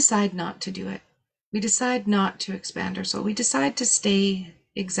we decide not to do it. We decide not to expand our soul. We decide to stay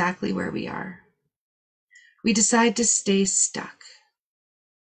exactly where we are. We decide to stay stuck.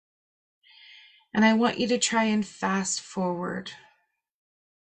 And I want you to try and fast forward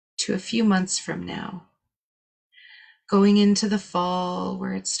to a few months from now, going into the fall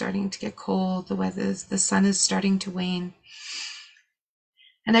where it's starting to get cold, the sun is starting to wane.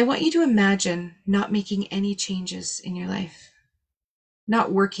 And I want you to imagine not making any changes in your life,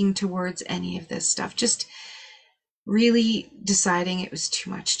 not working towards any of this stuff, just really deciding it was too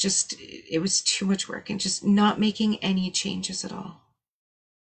much, it was too much work, and just not making any changes at all.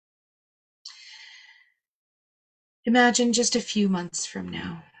 Imagine just a few months from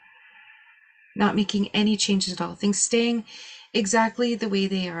now, not making any changes at all, things staying exactly the way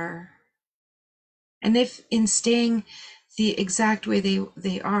they are. And if in staying the exact way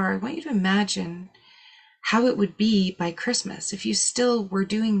they are, I want you to imagine how it would be by Christmas if you still were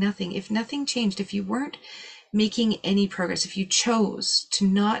doing nothing, if nothing changed, if you weren't making any progress, if you chose to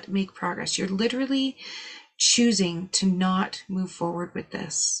not make progress. You're literally choosing to not move forward with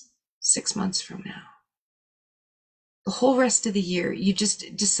this 6 months from now. The whole rest of the year, you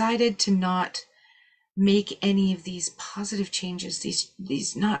just decided to not make any of these positive changes,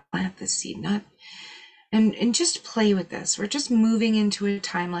 these not plant the seed, not and just play with this. We're just moving into a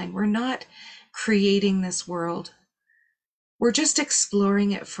timeline. We're not creating this world. We're just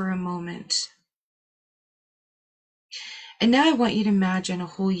exploring it for a moment. And now I want you to imagine a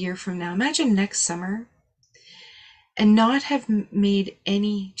whole year from now. Imagine next summer. and not have made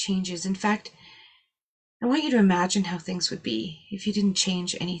any changes. In fact, I want you to imagine how things would be if you didn't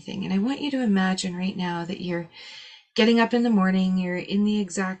change anything. And I want you to imagine right now that you're getting up in the morning, you're in the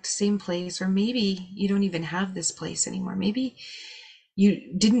exact same place, or maybe you don't even have this place anymore. Maybe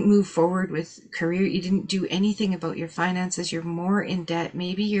you didn't move forward with career, you didn't do anything about your finances, you're more in debt.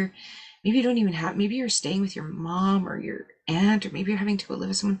 Maybe you don't even have, maybe you're staying with your mom or your aunt, or maybe you're having to go live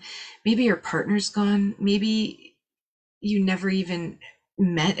with someone. Maybe your partner's gone. Maybe you never even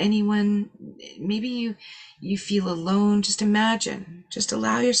met anyone. Maybe you feel alone. Just imagine, just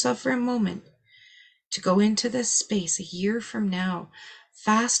allow yourself for a moment to go into this space a year from now.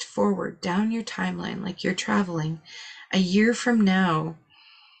 Fast forward down your timeline like you're traveling. A year from now,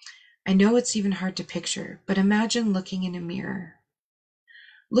 I know it's even hard to picture, but imagine looking in a mirror.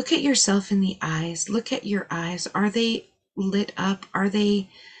 Look at yourself in the eyes. Look at your eyes. Are they lit up? Are they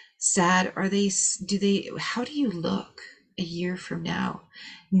sad? How do you look a year from now?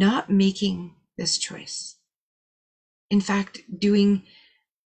 Not making this choice. In fact, doing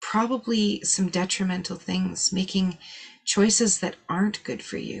probably some detrimental things, making choices that aren't good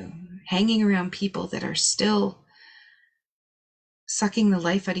for you, hanging around people that are still sucking the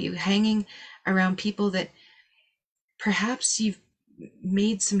life out of you, hanging around people that perhaps you've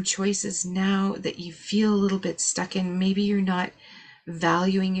made some choices now that you feel a little bit stuck in. Maybe you're not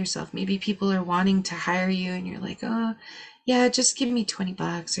valuing yourself. Maybe people are wanting to hire you and you're like, oh yeah, just give me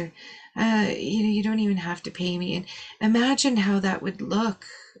 $20, or you don't even have to pay me. And imagine how that would look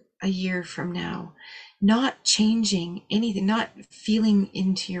a year from now. Not changing anything, not feeling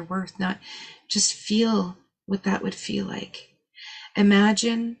into your worth, not just feel what that would feel like.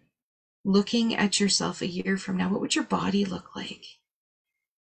 Imagine looking at yourself a year from now. What would your body look like?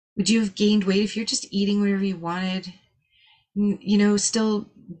 Would you have gained weight if you're just eating whatever you wanted? Still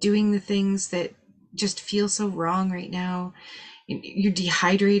doing the things that just feel so wrong right now. You're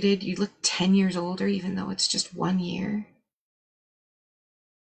dehydrated. You look 10 years older, even though it's just 1 year.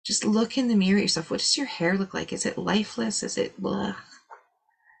 Just look in the mirror at yourself. What does your hair look like? Is it lifeless? Is it blah?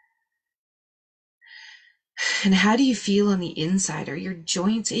 And how do you feel on the inside? Are your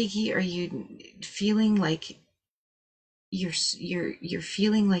joints achy? Are you feeling like you're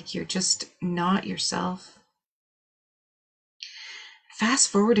feeling like you're just not yourself? Fast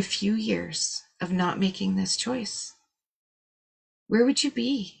forward a few years of not making this choice. Where would you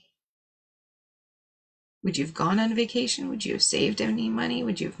be? Would you have gone on vacation? Would you have saved any money?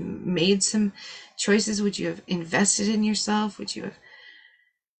 Would you have made some choices? Would you have invested in yourself? Would you have,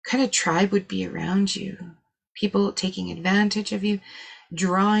 what kind of tribe would be around you? People taking advantage of you,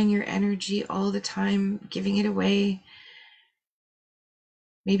 drawing your energy all the time, giving it away.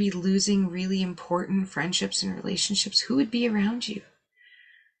 Maybe losing really important friendships and relationships. Who would be around you?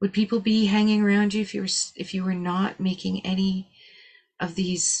 Would people be hanging around you if you were not making any of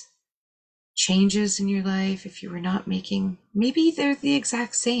these changes in your life? If you were not making, maybe they're the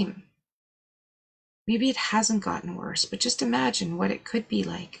exact same. Maybe it hasn't gotten worse, but just imagine what it could be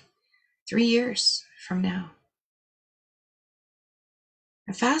like 3 years from now.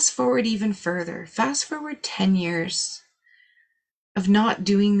 And fast forward even further, fast forward 10 years of not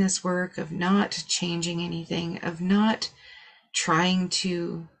doing this work, of not changing anything, of not trying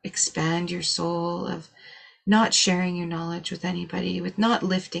to expand your soul, of not sharing your knowledge with anybody, with not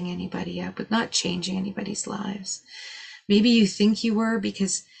lifting anybody up, with not changing anybody's lives. Maybe you think you were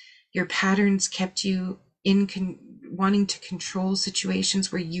because your patterns kept you in wanting to control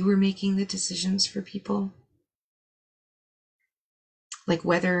situations where you were making the decisions for people, like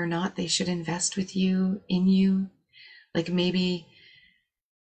whether or not they should invest with you, in you, like maybe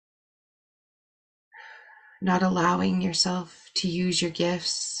not allowing yourself to use your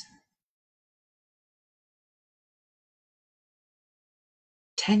gifts.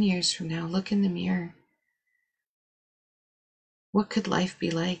 10 years from now, look in the mirror. What could life be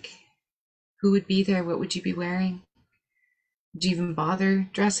like? Who would be there? What would you be wearing? Do you even bother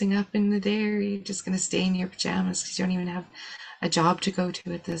dressing up in the day, or are you just going to stay in your pajamas because you don't even have a job to go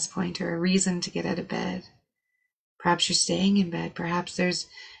to at this point, or a reason to get out of bed? Perhaps you're staying in bed. Perhaps there's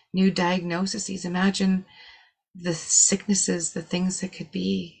new diagnoses. Imagine the sicknesses, the things that could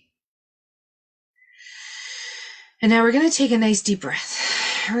be. And now we're going to take a nice deep breath.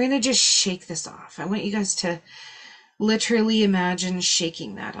 We're going to just shake this off. I want you guys to literally imagine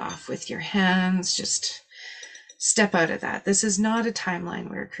shaking that off with your hands. Just step out of that. This is not a timeline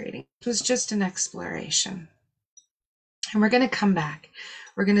we're creating. It was just an exploration. And we're going to come back.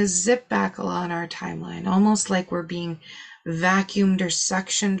 We're going to zip back along our timeline, almost like we're being vacuumed or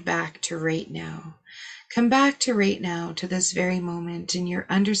suctioned back to right now. Come back to right now, to this very moment, in your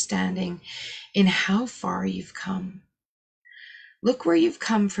understanding in how far you've come. Look where you've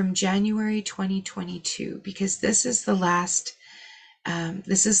come from January 2022, because this is the last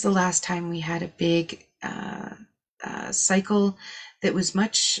time we had a big cycle that was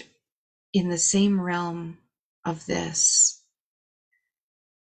much in the same realm of this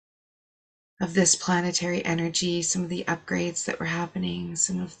planetary energy, some of the upgrades that were happening,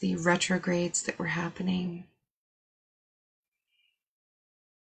 some of the retrogrades that were happening.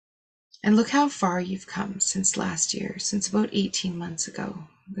 And look how far you've come since last year, since about 18 months ago,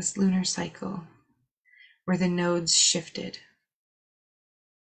 this lunar cycle, where the nodes shifted.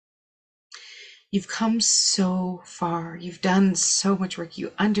 You've come so far. You've done so much work.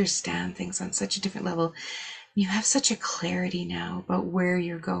 You understand things on such a different level. You have such a clarity now about where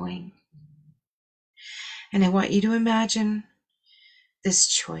you're going. And I want you to imagine this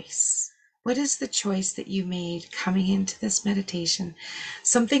choice. What is the choice that you made coming into this meditation?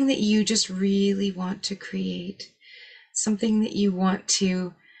 Something that you just really want to create, something that you want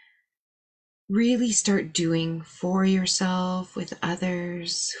to really start doing for yourself, with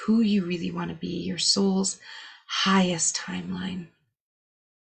others, who you really want to be, your soul's highest timeline.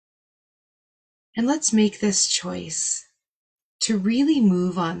 And let's make this choice to really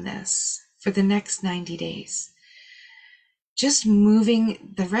move on this for the next 90 days. Just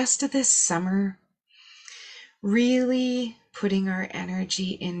moving the rest of this summer, really putting our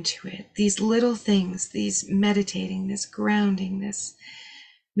energy into it. These little things, these meditating, this grounding, this,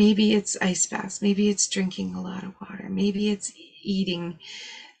 maybe it's ice baths, maybe it's drinking a lot of water, maybe it's eating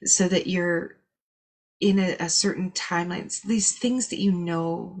so that you're in a certain timeline. These things that you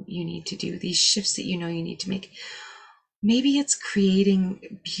know you need to do, these shifts that you know you need to make. Maybe it's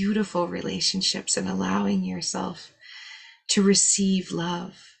creating beautiful relationships and allowing yourself to receive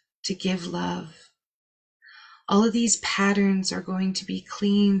love, to give love. All of these patterns are going to be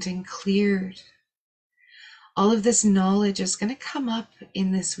cleaned and cleared. All of this knowledge is going to come up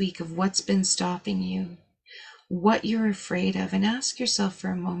in this week of what's been stopping you, what you're afraid of, and ask yourself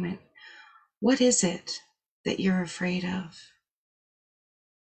for a moment, what is it that you're afraid of?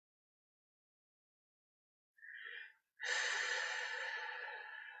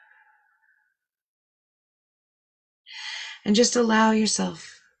 And just allow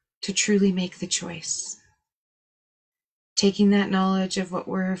yourself to truly make the choice. Taking that knowledge of what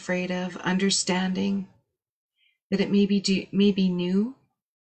we're afraid of, understanding that it may be new,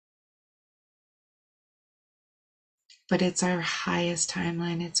 but it's our highest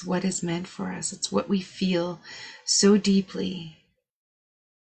timeline. It's what is meant for us. It's what we feel so deeply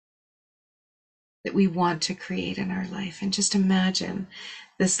that we want to create in our life. And just imagine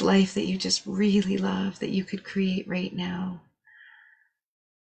this life that you just really love, that you could create right now.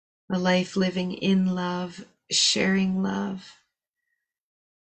 A life living in love, sharing love,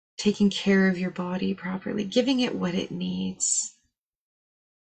 taking care of your body properly, giving it what it needs,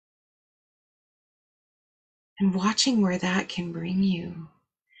 and watching where that can bring you.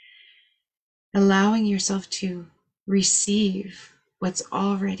 Allowing yourself to receive what's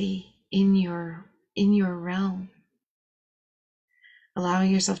already in your realm.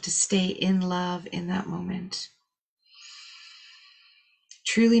 Allowing yourself to stay in love in that moment.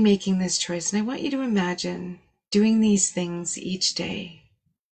 Truly making this choice. And I want you to imagine doing these things each day.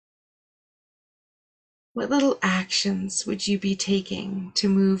 What little actions would you be taking to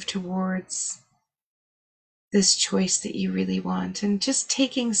move towards this choice that you really want? And just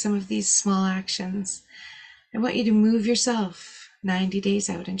taking some of these small actions, I want you to move yourself 90 days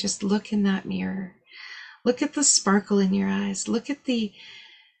out and just look in that mirror. Look at the sparkle in your eyes. Look at the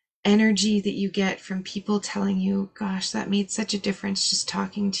energy that you get from people telling you, gosh, that made such a difference just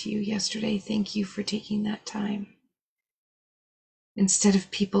talking to you yesterday. Thank you for taking that time. Instead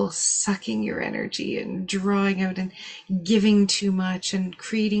of people sucking your energy and drawing out and giving too much and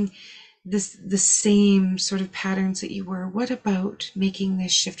creating the same sort of patterns that you were, what about making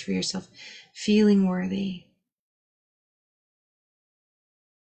this shift for yourself, feeling worthy?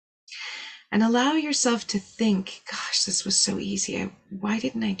 And allow yourself to think, gosh, this was so easy. Why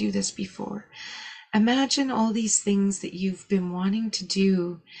didn't I do this before? Imagine all these things that you've been wanting to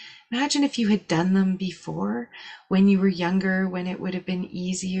do. Imagine if you had done them before, when you were younger, when it would have been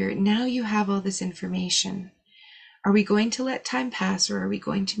easier. Now you have all this information. Are we going to let time pass, or are we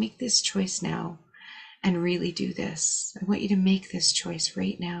going to make this choice now and really do this? I want you to make this choice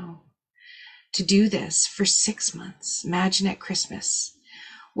right now to do this for 6 months. Imagine at Christmas.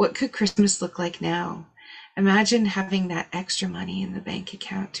 What could Christmas look like now? Imagine having that extra money in the bank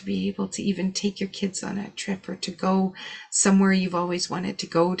account to be able to even take your kids on a trip, or to go somewhere you've always wanted to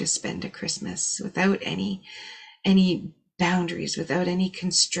go to spend a Christmas without any boundaries, without any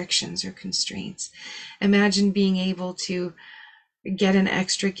constrictions or constraints. Imagine being able to Get an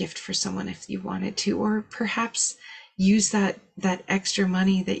extra gift for someone if you wanted to, or perhaps use that extra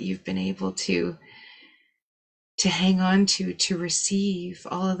money that you've been able to hang on to receive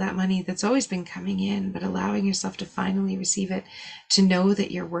all of that money that's always been coming in, but allowing yourself to finally receive it, to know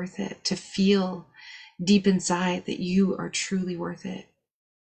that you're worth it, to feel deep inside that you are truly worth it.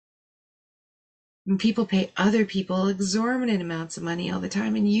 And people pay other people exorbitant amounts of money all the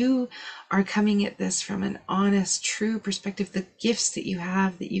time, and you are coming at this from an honest, true perspective, the gifts that you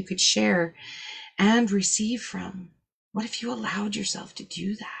have that you could share and receive from. What if you allowed yourself to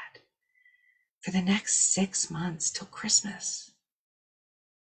do that for the next 6 months till Christmas?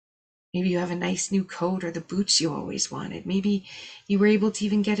 Maybe you have a nice new coat or the boots you always wanted. Maybe you were able to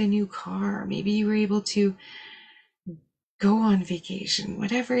even get a new car. Maybe you were able to go on vacation,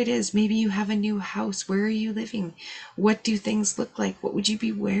 whatever it is. Maybe you have a new house. Where are you living? What do things look like? What would you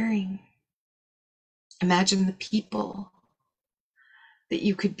be wearing? Imagine the people that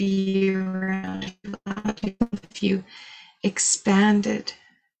you could be around. If you expanded,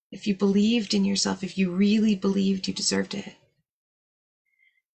 if you believed in yourself, if you really believed you deserved it,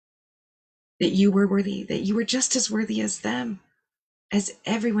 that you were worthy, that you were just as worthy as them, as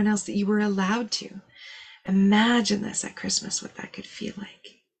everyone else, that you were allowed to. Imagine this at Christmas, what that could feel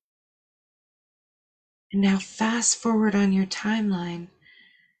like. And now fast forward on your timeline,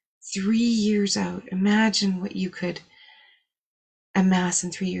 3 years out. Imagine what you could amass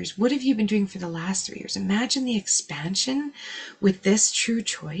in 3 years. What have you been doing for the last 3 years? Imagine the expansion with this true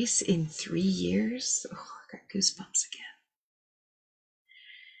choice in 3 years. Oh, I got goosebumps again.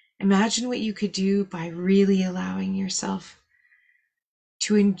 Imagine what you could do by really allowing yourself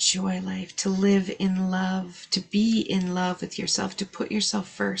to enjoy life, to live in love, to be in love with yourself, to put yourself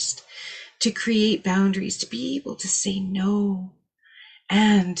first, to create boundaries, to be able to say no,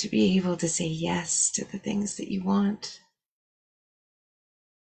 and to be able to say yes to the things that you want.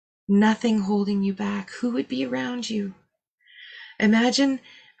 Nothing holding you back. Who would be around you? Imagine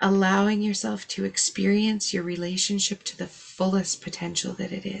allowing yourself to experience your relationship to the fullest potential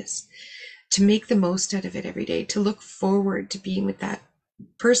that it is, to make the most out of it every day, to look forward to being with that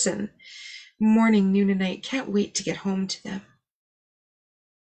person morning, noon, and night. Can't wait to get home to them.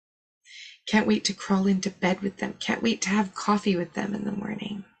 Can't wait to crawl into bed with them. Can't wait to have coffee with them in the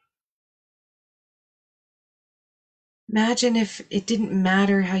morning. Imagine if it didn't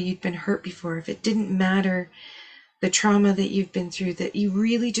matter how you'd been hurt before, if it didn't matter the trauma that you've been through, that you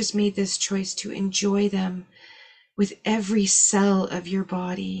really just made this choice to enjoy them with every cell of your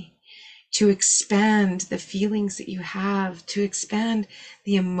body, to expand the feelings that you have, to expand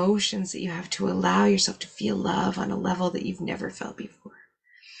the emotions that you have, to allow yourself to feel love on a level that you've never felt before.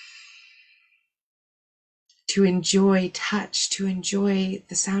 To enjoy touch, to enjoy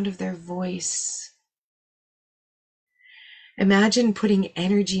the sound of their voice. Imagine putting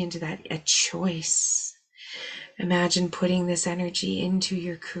energy into that, a choice. Imagine putting this energy into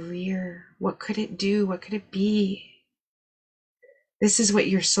your career. What could it do? What could it be? This is what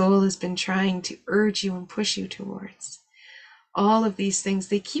your soul has been trying to urge you and push you towards. All of these things,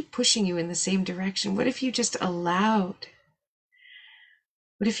 they keep pushing you in the same direction. What if you just allowed?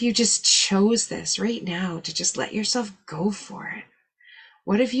 What if you just chose this right now to just let yourself go for it?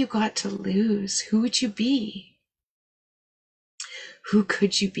 What have you got to lose? Who would you be? Who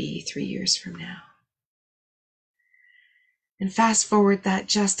could you be 3 years from now? And fast forward that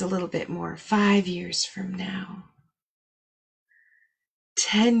just a little bit more, 5 years from now.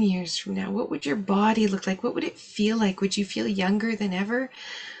 10 years from now, what would your body look like? What would it feel like? Would you feel younger than ever?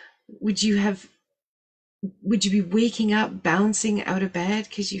 Would you be waking up, bouncing out of bed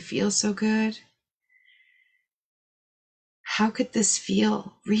because you feel so good? How could this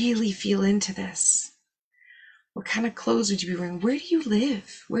feel? Really feel into this. What kind of clothes would you be wearing? Where do you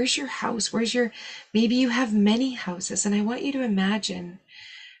live? Where's your house? Maybe you have many houses, and I want you to imagine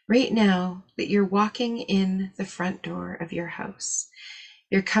right now that you're walking in the front door of your house.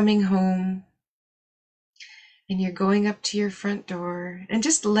 You're coming home and you're going up to your front door, and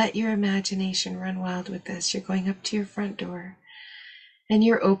just let your imagination run wild with this. You're going up to your front door and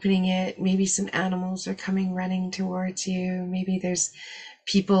you're opening it. Maybe some animals are coming running towards you. Maybe there's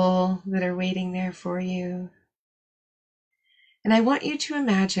people that are waiting there for you. And I want you to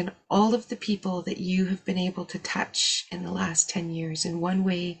imagine all of the people that you have been able to touch in the last 10 years in one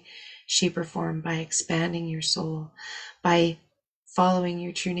way, shape, or form, by expanding your soul, by following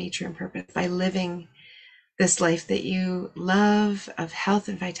your true nature and purpose, by living this life that you love, of health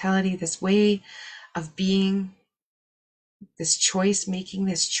and vitality, this way of being, this choice, making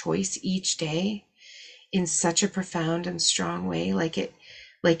this choice each day in such a profound and strong way,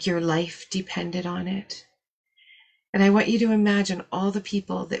 like your life depended on it. And I want you to imagine all the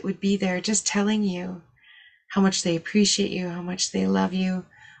people that would be there just telling you how much they appreciate you, how much they love you,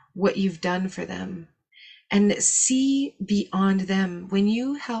 what you've done for them. And see beyond them. When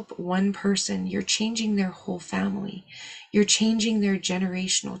you help one person, you're changing their whole family. You're changing their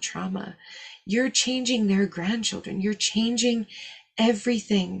generational trauma. You're changing their grandchildren. You're changing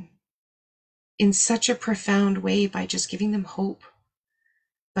everything in such a profound way by just giving them hope,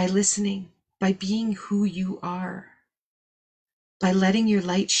 by listening, by being who you are, by letting your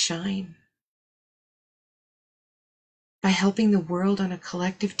light shine, by helping the world on a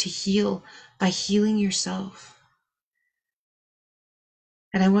collective to heal, by healing yourself.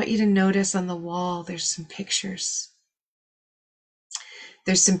 And I want you to notice on the wall, there's some pictures.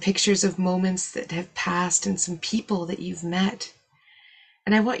 There's some pictures of moments that have passed and some people that you've met.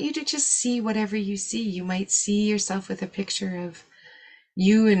 And I want you to just see whatever you see. You might see yourself with a picture of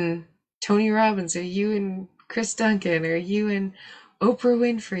you and Tony Robbins, or you and Chris Duncan, or you and Oprah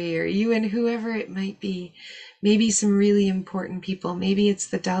Winfrey, or you and whoever it might be. Maybe some really important people. Maybe it's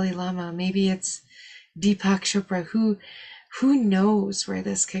the Dalai Lama. Maybe it's Deepak Chopra. Who knows where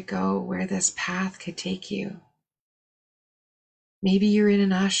this could go, where this path could take you? Maybe you're in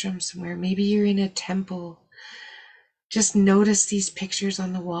an ashram somewhere. Maybe you're in a temple. Just notice these pictures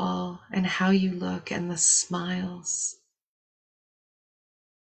on the wall and how you look and the smiles.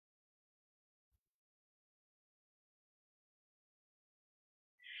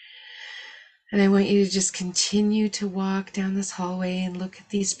 And I want you to just continue to walk down this hallway and look at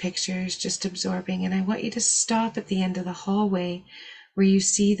these pictures, just absorbing. And I want you to stop at the end of the hallway where you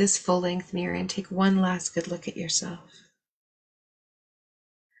see this full-length mirror and take one last good look at yourself.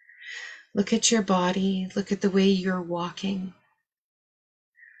 Look at your body. Look at the way you're walking.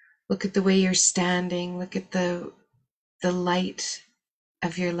 Look at the way you're standing. Look at the light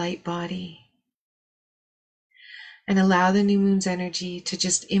of your light body. And allow the new moon's energy to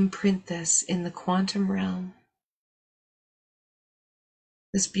just imprint this in the quantum realm.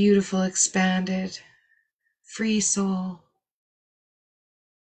 This beautiful, expanded, free soul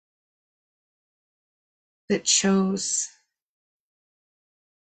that chose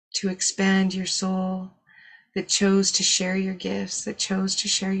to expand your soul, that chose to share your gifts, that chose to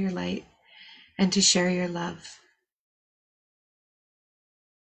share your light and to share your love.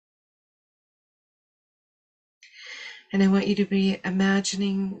 And I want you to be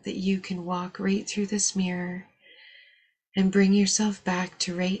imagining that you can walk right through this mirror and bring yourself back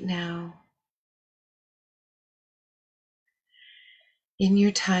to right now in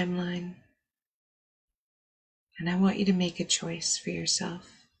your timeline. And I want you to make a choice for yourself,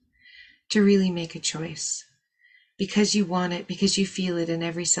 to really make a choice, because you want it, because you feel it in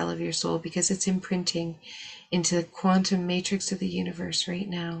every cell of your soul, because it's imprinting into the quantum matrix of the universe right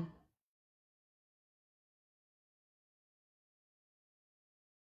now.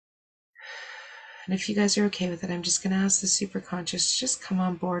 And if you guys are okay with it, I'm just going to ask the superconscious to just come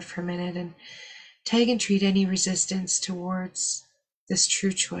on board for a minute and tag and treat any resistance towards this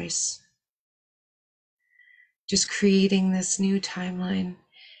true choice. Just creating this new timeline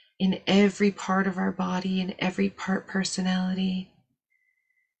in every part of our body, in every part personality.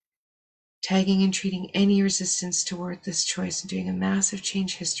 Tagging and treating any resistance toward this choice and doing a massive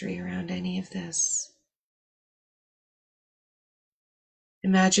change history around any of this.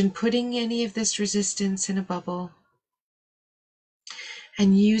 Imagine putting any of this resistance in a bubble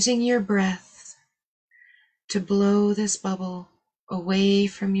and using your breath to blow this bubble away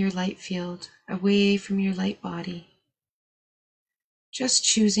from your light field, away from your light body. Just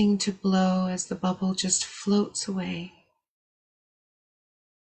choosing to blow as the bubble just floats away.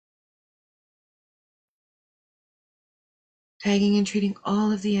 Tagging and treating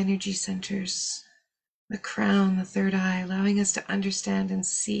all of the energy centers, the crown, the third eye, allowing us to understand and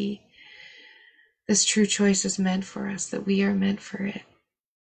see this true choice is meant for us, that we are meant for it.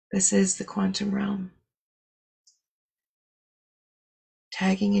 This is the quantum realm.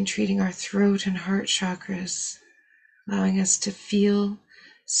 Tagging and treating our throat and heart chakras, allowing us to feel,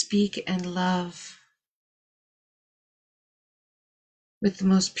 speak, and love with the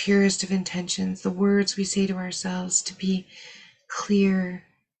most purest of intentions, the words we say to ourselves to be clear,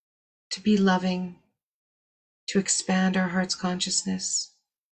 to be loving, to expand our heart's consciousness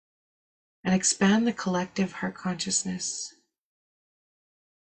and expand the collective heart consciousness.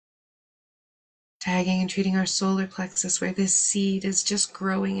 Tagging and treating our solar plexus, where this seed is just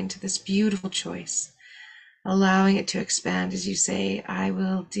growing into this beautiful choice, allowing it to expand as you say, I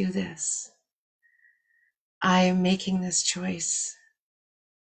will do this. I am making this choice.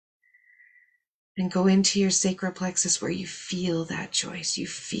 And go into your sacral plexus where you feel that choice. You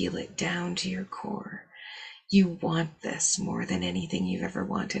feel it down to your core. You want this more than anything you've ever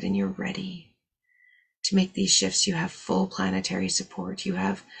wanted, and you're ready to make these shifts. You have full planetary support. You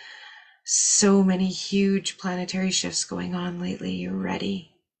have so many huge planetary shifts going on lately. You're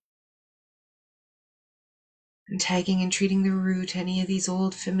ready. And tagging and treating the root, any of these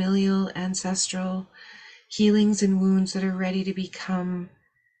old familial, ancestral healings and wounds that are ready to become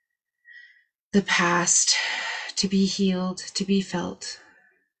the past, to be healed, to be felt,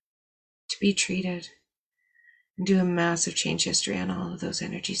 to be treated, and do a massive change history on all of those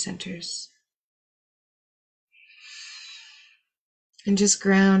energy centers. And just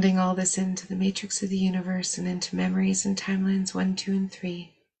grounding all this into the matrix of the universe and into memories and timelines 1, 2, and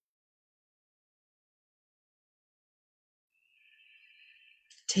 3.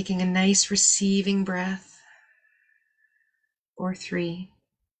 Taking a nice receiving breath, or 3.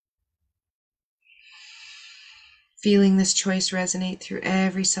 Feeling this choice resonate through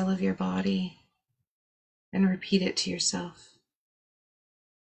every cell of your body, and repeat it to yourself.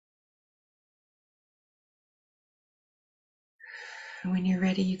 And when you're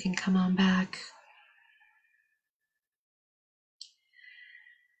ready, you can come on back.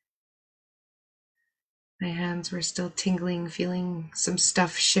 My hands were still tingling, feeling some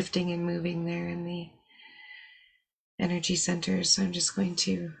stuff shifting and moving there in the energy centers. So I'm just going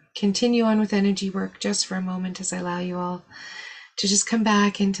to continue on with energy work just for a moment as I allow you all to just come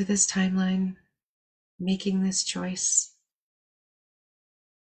back into this timeline, making this choice.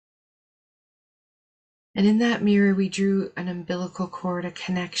 And in that mirror, we drew an umbilical cord, a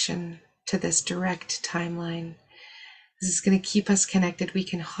connection to this direct timeline. This is going to keep us connected. We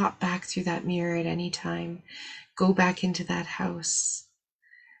can hop back through that mirror at any time, go back into that house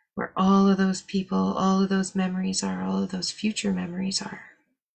where all of those people, all of those memories are, all of those future memories are.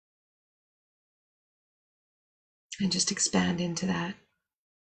 And just expand into that.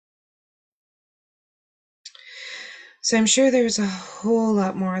 So I'm sure there's a whole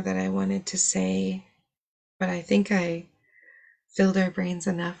lot more that I wanted to say, but I think I filled our brains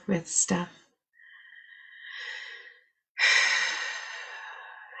enough with stuff.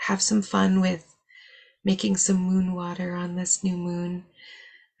 Have some fun with making some moon water on this new moon.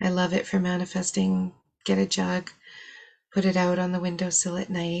 I love it for manifesting. Get a jug, put it out on the windowsill at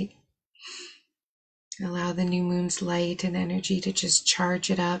night. Allow the new moon's light and energy to just charge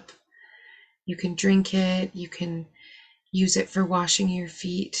it up. You can drink it. You can use it for washing your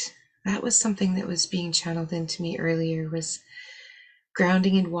feet. That was something that was being channeled into me earlier, was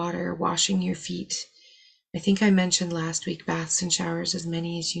grounding in water, washing your feet. I think I mentioned last week baths and showers, as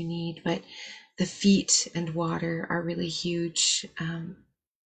many as you need, but the feet and water are really huge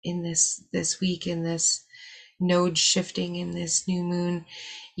in this week, in this node shifting, in this new moon.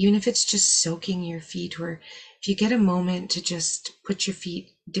 Even if it's just soaking your feet, or if you get a moment to just put your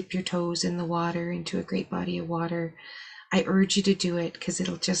feet, dip your toes in the water, into a great body of water, I urge you to do it, because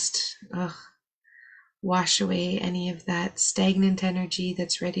it'll just wash away any of that stagnant energy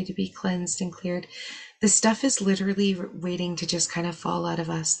that's ready to be cleansed and cleared. The stuff is literally waiting to just kind of fall out of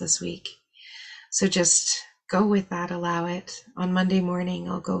us this week. So just go with that, allow it. On Monday morning,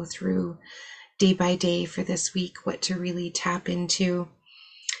 I'll go through day by day for this week what to really tap into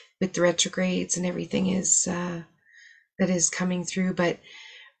with the retrogrades and everything is that is coming through. But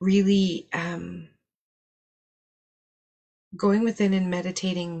really going within and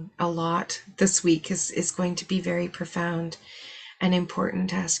meditating a lot this week is going to be very profound and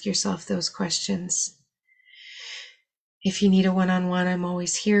important. Ask yourself those questions. If you need a one-on-one, I'm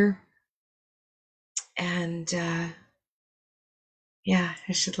always here. And yeah,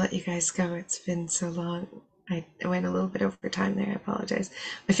 I should let you guys go. It's been so long. I went a little bit over time there. I apologize.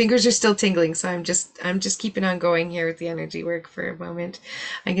 My fingers are still tingling, so I'm just keeping on going here with the energy work for a moment.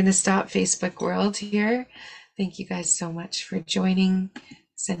 I'm going to stop Facebook World here. Thank you guys so much for joining.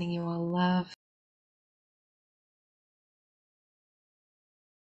 Sending you all love.